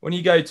when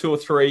you go 2 or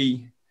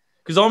 3,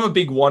 because I'm a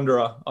big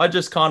wanderer, I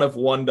just kind of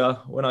wander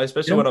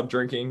especially when I'm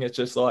drinking. It's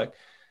just like,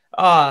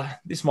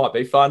 this might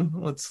be fun.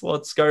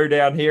 Let's go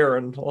down here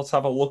and let's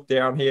have a look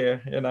down here,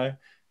 and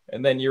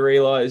then you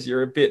realize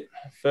you're a bit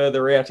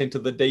further out into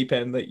the deep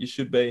end that you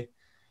should be.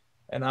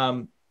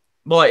 And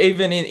like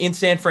even in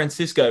San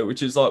Francisco,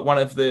 which is like one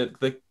of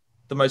the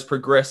most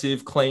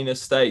progressive,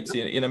 cleanest states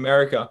in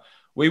America,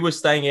 we were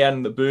staying out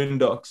in the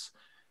boondocks,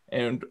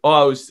 and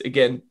I was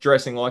again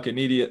dressing like an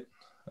idiot,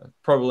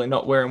 probably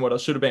not wearing what I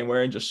should have been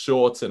wearing, just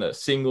shorts and a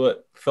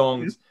singlet,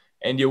 thongs,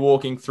 and you're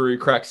walking through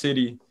Crack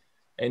City,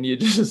 and you're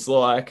just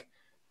like,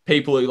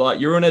 people are like,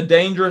 you're in a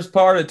dangerous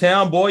part of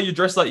town, boy. You're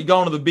dressed like you're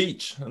going to the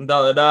beach, and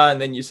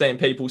and then you're seeing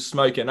people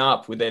smoking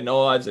up with their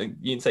knives, and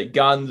you can see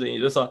guns, and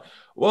you're just like,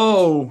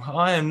 whoa,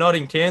 I am not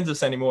in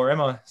Kansas anymore,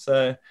 am I?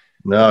 So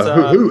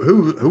no,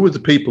 who were the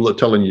people that are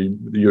telling you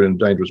you're in a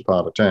dangerous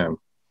part of town?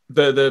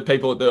 The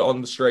people that are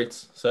on the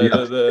streets.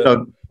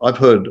 So I've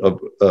heard of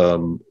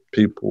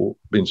people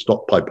being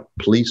stopped by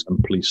police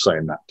and police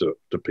saying that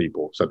to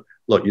people. So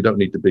look, you don't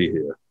need to be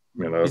here.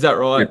 Is that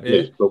right?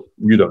 Yeah. But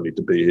you don't need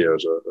to be here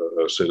as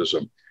a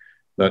citizen.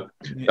 But,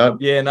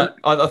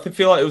 I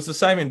feel like it was the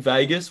same in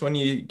Vegas when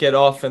you get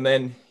off and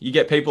then you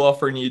get people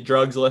offering you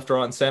drugs left,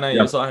 right, and center.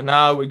 You're just like,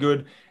 no, we're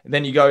good. And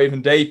then you go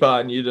even deeper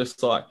and you're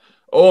just like,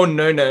 oh,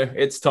 no,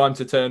 it's time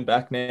to turn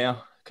back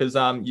now. Because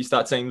you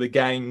start seeing the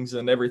gangs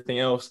and everything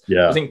else.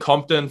 Yeah. I was in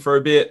Compton for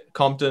a bit.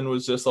 Compton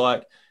was just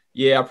like,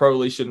 yeah, I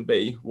probably shouldn't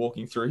be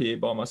walking through here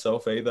by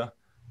myself either.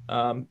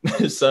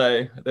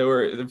 So there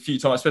were a few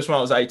times, especially when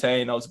I was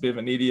 18, I was a bit of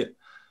an idiot.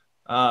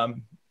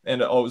 And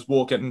I was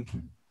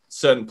walking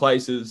certain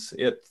places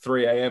at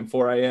 3 a.m.,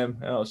 4 a.m.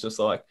 And I was just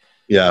like,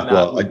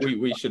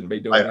 we shouldn't be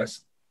doing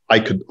this. I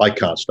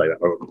can't stay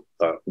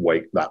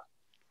awake that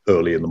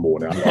early in the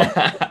morning.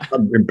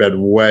 I'm in bed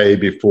way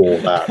before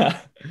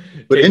that.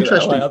 But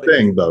interesting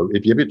thing, though,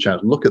 if you have a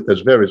chance, look at,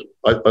 there's various,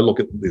 I look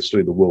at this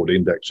through the world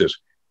indexes,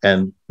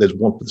 and there's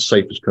one for the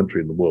safest country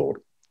in the world.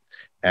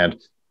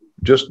 And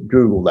just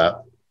Google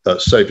that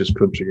safest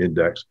country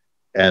index,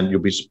 and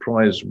you'll be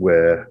surprised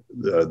where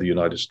the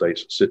United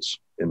States sits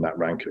in that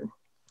ranking.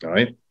 All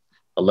right,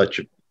 I'll let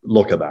you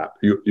look at that.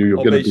 You're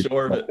going to be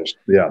sure of it.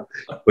 Yeah,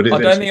 but I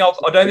don't think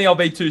I'll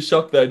be too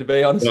shocked though, to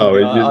be honest. No,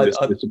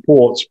 it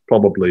supports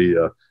probably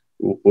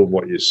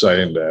what you're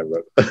saying there.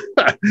 But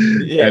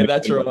yeah,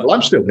 that's right. Well,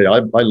 I'm still here. I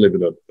live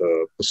in a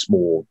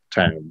small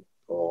town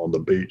on the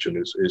beach, and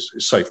it's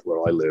safe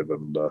where I live,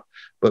 and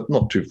but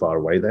not too far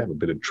away. They have a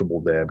bit of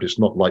trouble there, but it's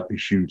not like the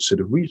huge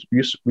city. We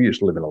used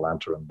to live in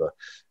Atlanta, and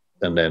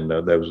then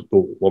there was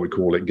what we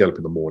call it: get up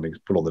in the morning,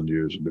 put on the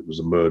news, and it was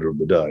the murder of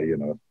the day.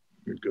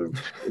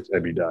 It's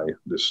every day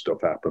this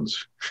stuff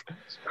happens.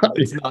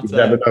 It's you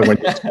never know when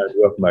you're tired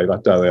up, mate. I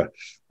tell you.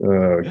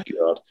 Oh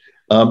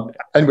God.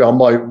 Anyway, on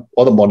my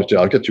other monitor,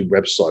 I'll get your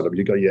website up.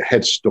 You got your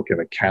head stuck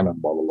in a cannon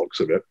by the looks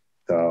of it.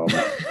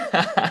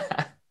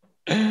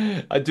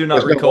 I do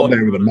not recall. There's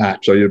no name of the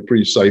map, so you're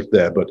pretty safe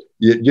there. But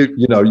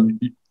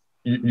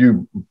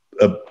the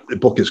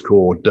book is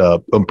called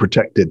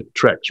Unprotected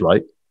Treks,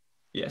 right?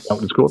 Yes,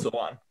 that's what it's called. That's the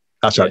one.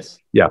 That's right.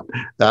 Yeah,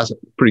 that's a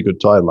pretty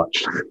good title,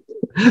 actually.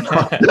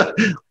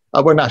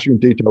 I won't ask you in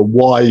detail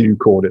why you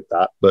called it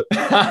that, but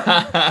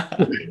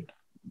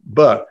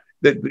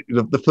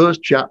the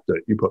first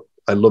chapter you put,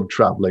 I love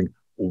traveling.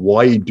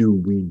 Why do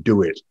we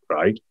do it?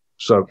 Right.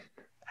 So,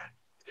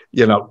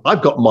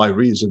 I've got my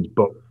reasons,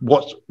 but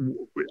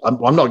I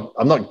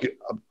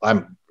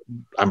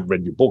haven't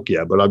read your book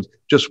yet, but I'm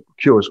just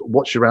curious.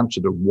 What's your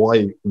answer to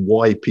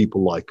why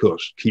people like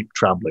us keep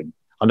traveling?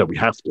 I know we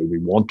have to, we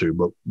want to,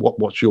 but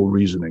what's your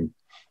reasoning?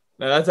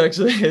 No,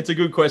 it's a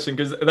good question,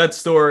 because that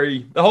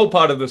story, the whole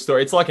part of the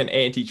story, it's like an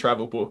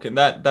anti-travel book. And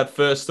that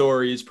first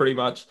story is pretty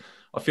much,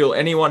 I feel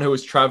anyone who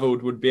has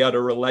traveled would be able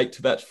to relate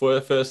to that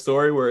first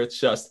story, where it's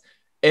just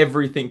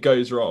everything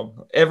goes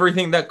wrong.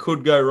 Everything that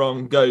could go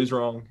wrong goes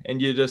wrong.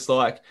 And you're just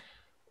like,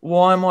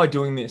 why am I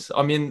doing this?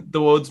 I'm in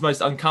the world's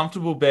most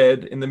uncomfortable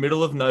bed in the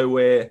middle of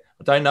nowhere.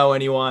 I don't know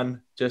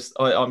anyone.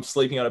 I'm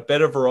sleeping on a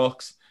bed of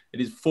rocks. It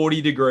is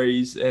 40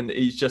 degrees and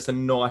he's just a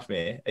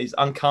nightmare. He's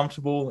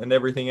uncomfortable and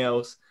everything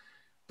else.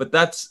 But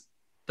that's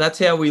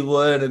how we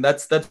learn, and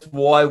that's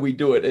why we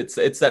do it.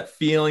 It's that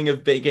feeling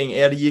of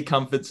being out of your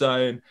comfort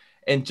zone,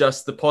 and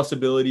just the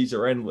possibilities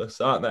are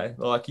endless, aren't they?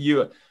 Like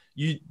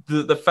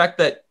the fact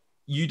that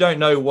you don't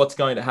know what's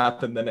going to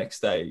happen the next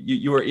day.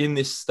 You are in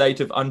this state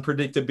of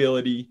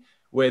unpredictability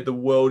where the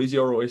world is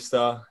your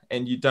oyster,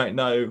 and you don't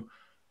know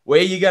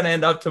where you're going to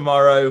end up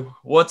tomorrow.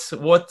 What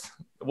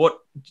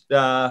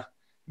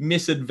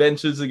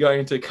misadventures are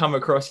going to come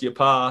across your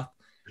path.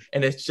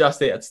 And it's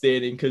just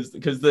outstanding,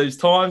 because those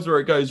times where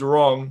it goes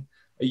wrong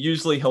are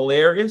usually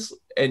hilarious,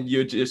 and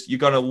you're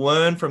going to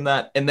learn from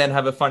that and then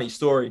have a funny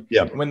story.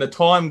 Yeah. And when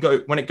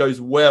it goes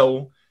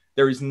well,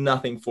 there is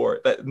nothing for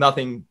it, that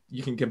nothing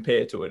you can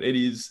compare to it. It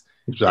is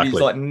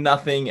like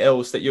nothing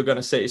else that you're going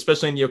to see,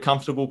 especially in your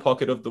comfortable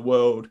pocket of the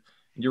world.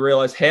 You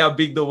realize how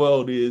big the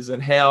world is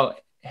and how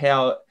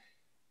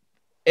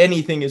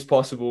anything is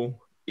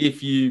possible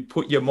if you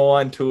put your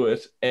mind to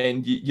it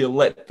and you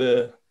let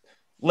the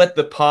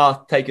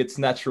path take its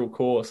natural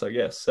course, I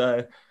guess.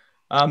 So,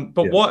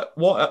 why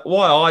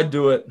I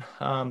do it,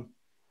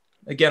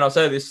 again, I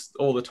say this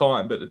all the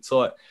time, but it's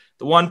like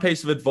the one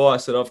piece of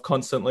advice that I've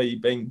constantly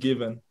been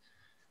given,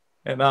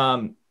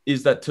 and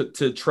is that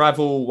to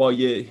travel while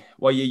you're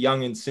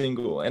young and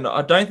single. And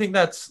I don't think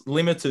that's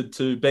limited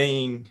to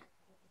being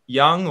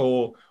young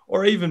or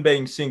even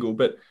being single,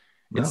 but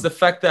it's the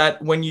fact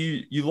that when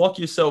you lock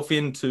yourself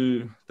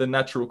into the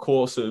natural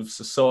course of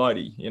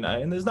society,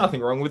 and there's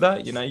nothing wrong with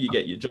that. You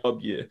get your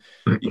job, you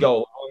go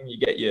along, you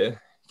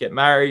get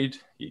married,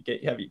 you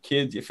have your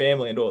kids, your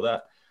family, and all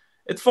that.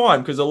 It's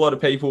fine, because a lot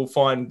of people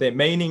find their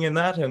meaning in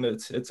that, and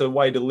it's a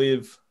way to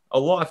live a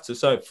life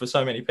for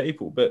so many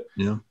people. But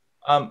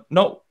I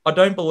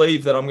don't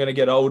believe that I'm going to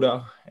get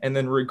older and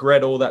then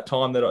regret all that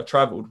time that I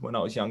traveled when I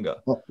was younger.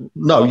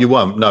 No, you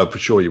won't. No, for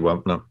sure you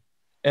won't. No.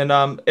 And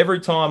every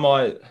time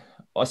I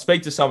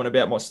speak to someone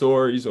about my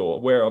stories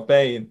or where I've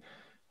been,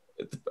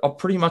 I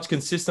pretty much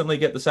consistently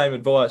get the same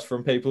advice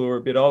from people who are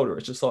a bit older.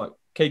 It's just like,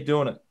 keep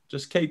doing it.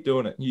 Just keep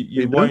doing it.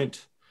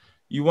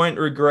 You won't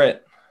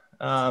regret.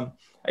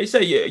 You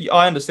say,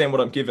 I understand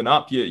what I'm giving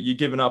up. You're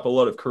giving up a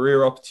lot of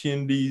career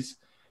opportunities.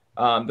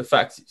 The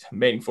fact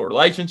meaningful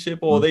relationship,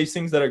 all these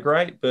things that are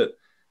great, but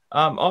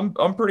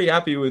I'm pretty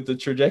happy with the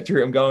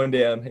trajectory I'm going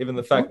down. Even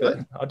the fact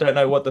that I don't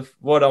know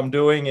what I'm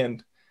doing,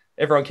 and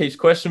everyone keeps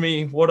questioning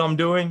me what I'm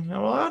doing.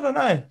 I'm like, I don't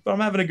know, but I'm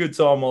having a good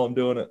time while I'm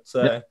doing it.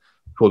 So,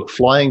 call it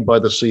flying by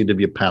the seat of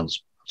your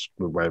pants. That's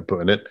the way of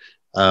putting it.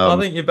 I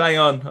think you're bang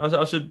on.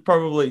 I should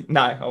probably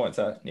I won't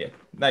say that. Yeah,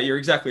 no, you're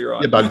exactly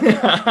right.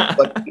 Yeah,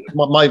 but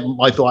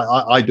my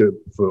thought, I do it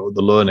for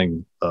the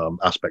learning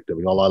aspect of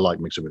it. I like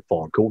mixing with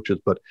foreign cultures,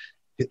 but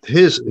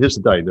here's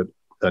the day that,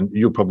 and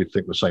you'll probably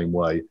think the same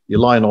way. You're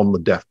lying on your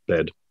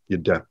deathbed,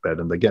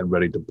 and they're getting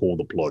ready to pull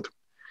the plug.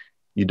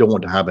 You don't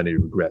want to have any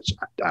regrets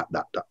at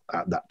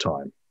that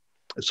time.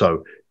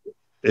 So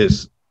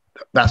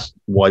that's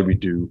why we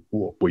do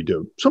what we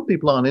do. Some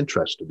people aren't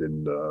interested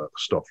in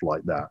stuff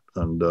like that,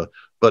 and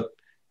but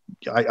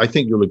I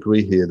think you'll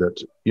agree here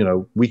that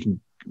we can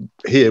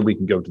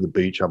go to the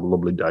beach, have a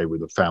lovely day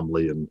with the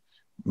family and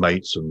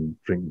mates, and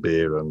drink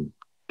beer and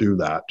do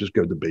that. Just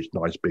go to the beach,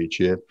 nice beach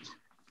here.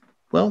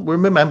 Well, we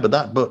remember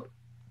that, but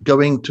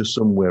going to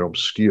somewhere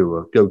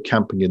obscure, go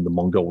camping in the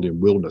Mongolian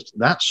wilderness,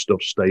 that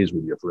stuff stays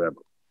with you forever,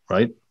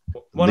 right?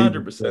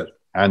 100%.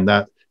 And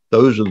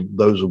those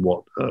are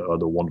what are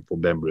the wonderful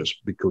memories,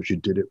 because you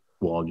did it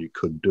while you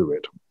could do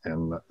it,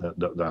 and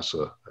that's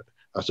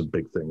a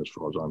big thing as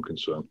far as I'm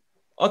concerned.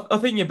 I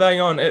think you're bang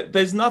on.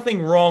 There's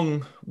nothing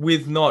wrong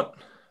with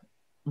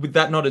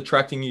that not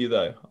attracting you,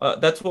 though.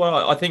 That's why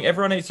I think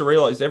everyone needs to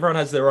realize everyone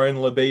has their own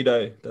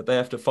libido that they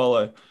have to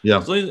follow.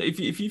 Yeah. So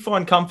if you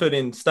find comfort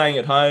in staying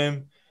at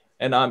home,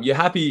 and you're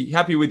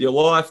happy with your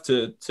life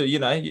to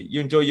you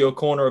enjoy your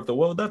corner of the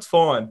world, that's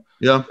fine.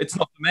 Yeah. It's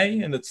not for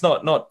me, and it's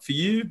not for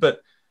you,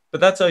 but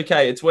that's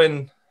okay. It's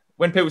when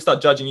people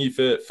start judging you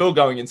for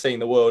going and seeing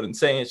the world and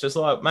seeing, it's just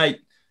like,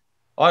 mate,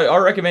 I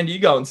recommend you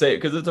go and see it,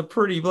 because it's a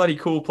pretty bloody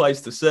cool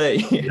place to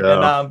see.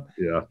 Yeah.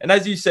 And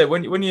as you said,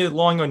 when you're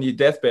lying on your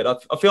deathbed,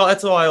 I feel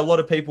that's why a lot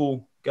of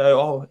people go,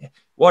 oh,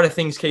 why do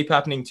things keep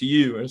happening to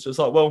you? And it's just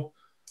like, well,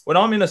 when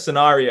I'm in a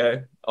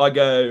scenario, I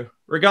go,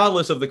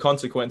 regardless of the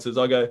consequences,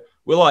 I go,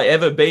 will I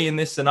ever be in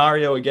this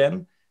scenario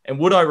again? And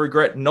would I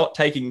regret not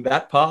taking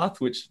that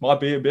path, which might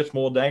be a bit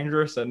more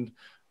dangerous and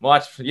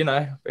might, be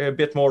a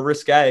bit more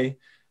risque?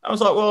 I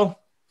was like, well,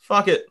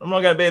 fuck it, I'm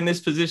not going to be in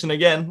this position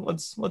again.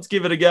 Let's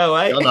give it a go,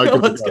 eh?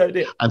 Let's go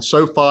down. And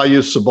so far,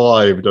 you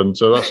survived, and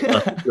so that's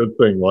a good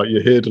thing. Like,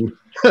 you're here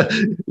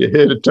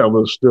to tell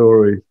the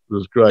story. It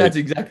was great. That's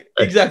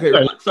exactly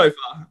right. So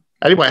far.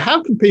 Anyway,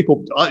 how can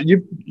people?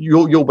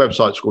 Your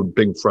website's called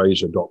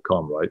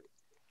bingfraser.com, right?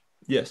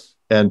 Yes.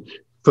 And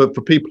for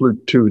people who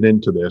tune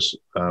into this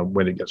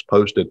when it gets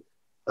posted,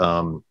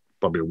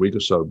 probably a week or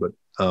so, but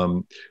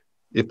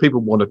if people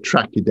want to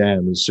track you down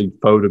and see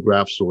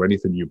photographs or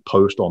anything you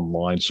post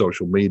online,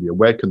 social media,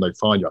 where can they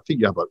find you? I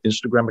think you have an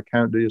Instagram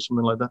account, do you?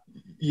 Something like that?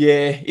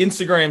 Yeah,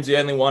 Instagram's the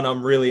only one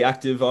I'm really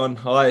active on.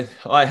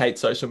 I hate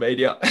social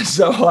media,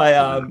 so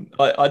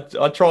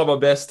I try my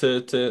best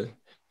to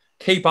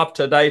keep up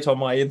to date on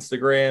my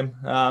Instagram.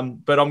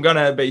 But I'm going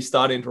to be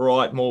starting to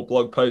write more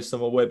blog posts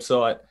on my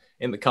website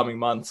in the coming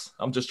months.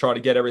 I'm just trying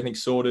to get everything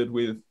sorted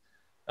with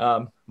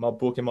my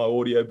book and my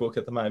audio book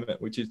at the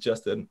moment, which is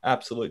just an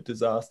absolute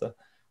disaster.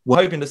 We're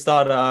hoping to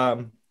start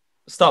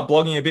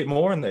blogging a bit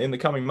more in the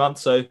coming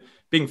months. So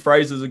Bing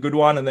Fraser is a good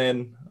one, and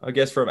then I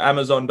guess from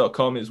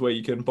Amazon.com is where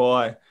you can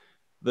buy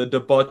the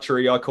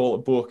debauchery, I call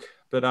it, book.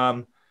 But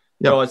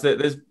guys,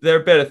 there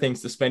are better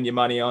things to spend your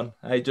money on.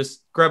 Hey,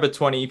 just grab a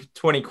 20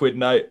 quid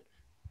note,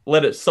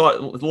 light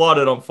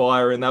it on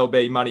fire, and that'll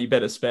be money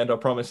better spent, I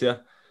promise you.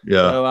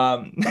 Yeah.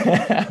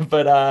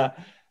 So,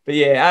 but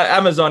yeah,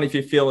 Amazon, if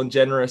you're feeling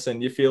generous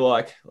and you feel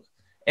like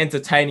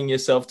entertaining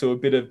yourself to a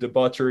bit of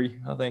debauchery,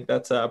 I think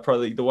that's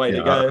probably the way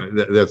to go.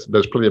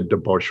 There's plenty of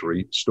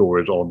debauchery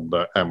stories on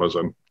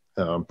Amazon.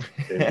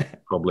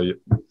 Probably,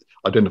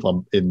 I don't know if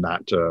I'm in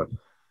that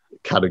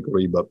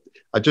category, but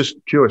I'm just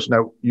curious.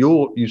 Now,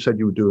 you said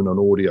you were doing an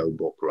audio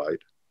book, right?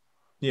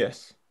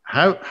 Yes.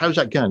 How's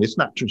that going? Isn't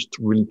that just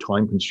really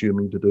time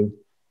consuming to do?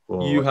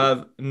 You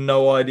have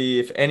no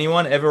idea. If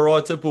anyone ever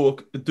writes a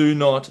book, do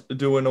not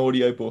do an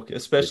audio book,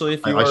 especially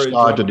if you are. I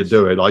started to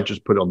do it. I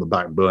just put it on the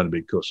back burner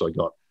because I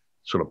got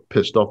sort of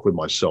pissed off with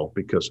myself,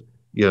 because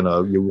you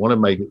want to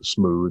make it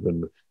smooth,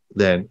 and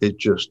then it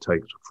just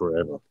takes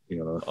forever.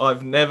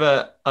 I've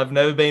never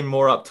been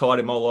more uptight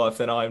in my life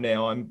than I am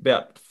now. I'm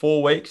about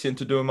 4 weeks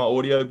into doing my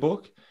audio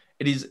book.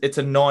 It's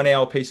a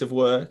 9-hour piece of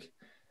work,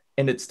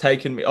 and it's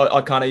taken me.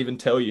 I can't even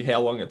tell you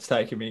how long it's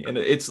taken me, and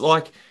it's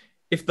like,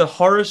 if the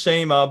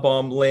Hiroshima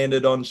bomb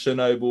landed on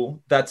Chernobyl,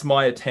 that's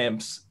my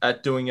attempts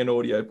at doing an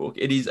audiobook.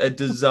 It is a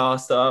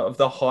disaster of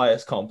the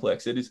highest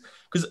complex. It is,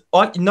 because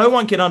no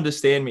one can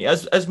understand me.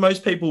 As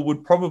most people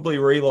would probably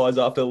realize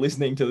after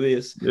listening to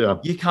this,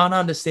 you can't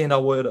understand a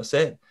word I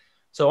said.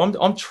 So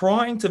I'm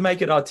trying to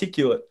make it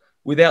articulate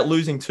without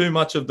losing too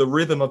much of the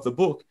rhythm of the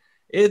book.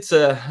 It's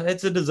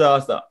a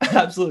disaster,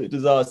 absolute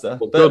disaster.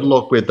 Well, good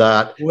luck with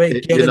that. We're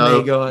getting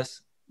there,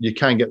 guys. You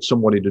can get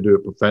somebody to do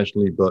it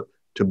professionally, but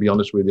to be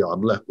honest with you,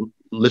 I've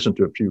listened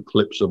to a few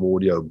clips of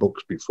audio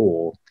books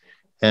before,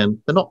 and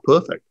they're not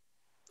perfect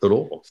at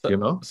all.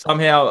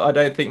 Somehow I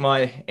don't think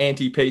my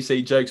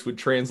anti-PC jokes would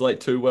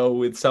translate too well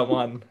with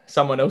someone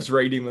else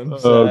reading them.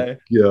 So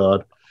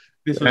God.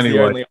 This was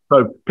the only.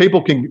 So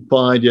people can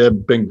find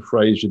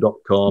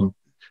bingfraser.com.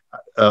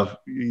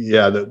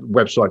 The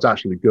website's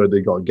actually good.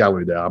 They got a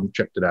gallery there. I haven't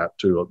checked it out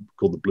too,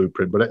 called The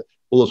Blueprint. But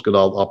all that's good.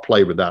 I'll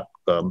play with that,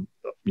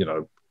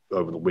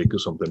 over the week or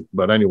something.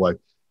 But anyway,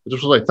 I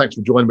just want to say thanks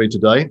for joining me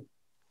today.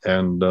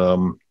 And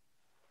I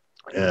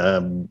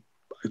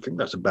think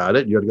that's about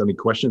it. You got any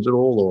questions at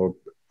all or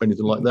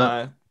anything like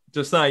that? No,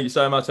 just thank you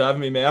so much for having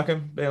me,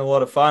 Malcolm. Been a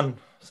lot of fun.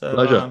 So,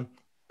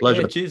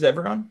 Pleasure. Yeah, cheers,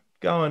 everyone.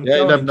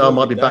 I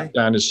might be back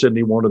down in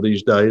Sydney one of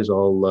these days.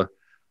 I'll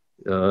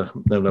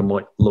then I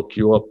might look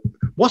you up.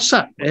 What's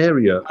that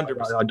area?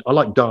 I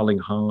like Darling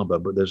Harbour,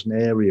 but there's an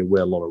area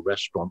where a lot of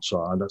restaurants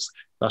are, and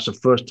that's the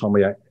first time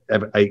I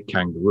ever ate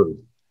kangaroo.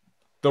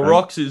 The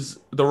Rocks is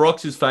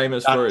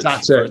famous for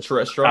its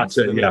restaurants.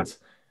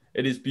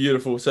 It is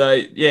beautiful. So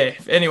yeah,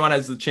 if anyone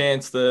has the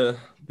chance, the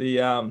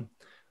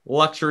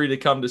luxury to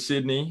come to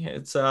Sydney,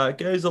 it's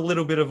goes a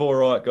little bit of all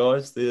right,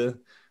 guys.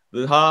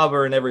 The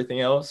harbour and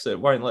everything else, it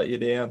won't let you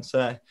down.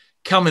 So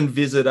come and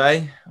visit,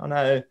 eh? I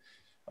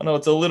know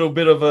it's a little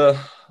bit of a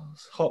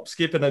hop,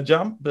 skip, and a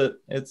jump, but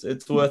it's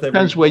worth every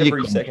Depends where you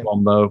come second.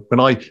 from, though.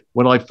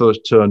 When I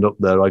first turned up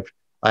there, I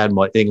had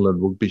my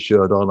England rugby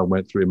shirt on. I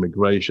went through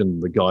immigration.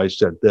 The guy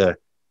said,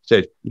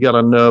 "You got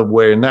a nerve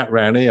wearing that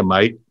round here,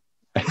 mate."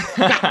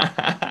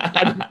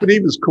 But he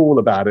was cool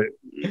about it.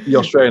 The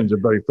Australians are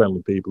very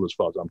friendly people, as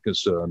far as I'm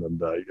concerned, and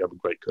you have a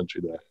great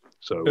country there.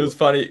 So it was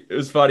funny.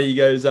 He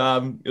goes,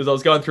 because I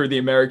was going through the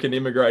American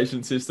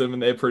immigration system,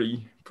 and they're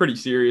pretty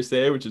serious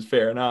there, which is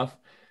fair enough.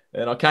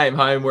 And I came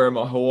home wearing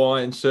my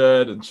Hawaiian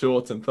shirt and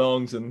shorts and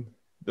thongs, and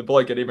the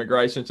bloke at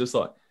immigration just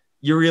like,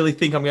 "You really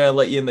think I'm going to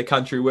let you in the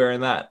country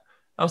wearing that?"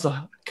 I was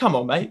like, "Come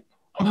on, mate.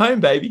 I'm home,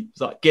 baby."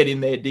 He's like, "Get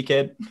in there,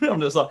 dickhead." I'm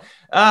just like,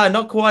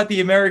 not quite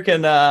the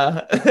American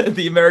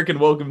the American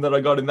welcome that I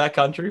got in that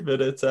country,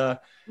 but it's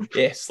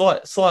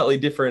slightly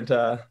different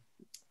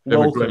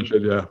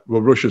immigration, yeah.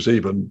 Well, Russia's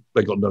even,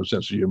 they got no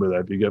sense of humor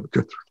there if you get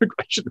good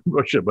immigration in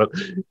Russia. But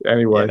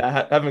anyway.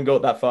 Yeah, I haven't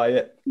got that far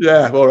yet.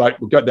 Yeah, all right.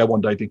 We'll get there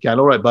one day if you can.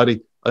 All right, buddy.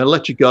 I'll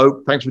let you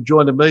go. Thanks for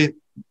joining me.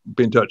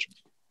 Be in touch.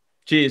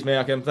 Cheers,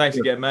 Malcolm. Thanks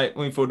again, mate.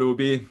 Looking forward to a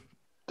beer.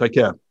 Take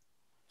care.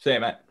 See you,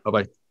 mate.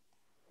 Bye-bye.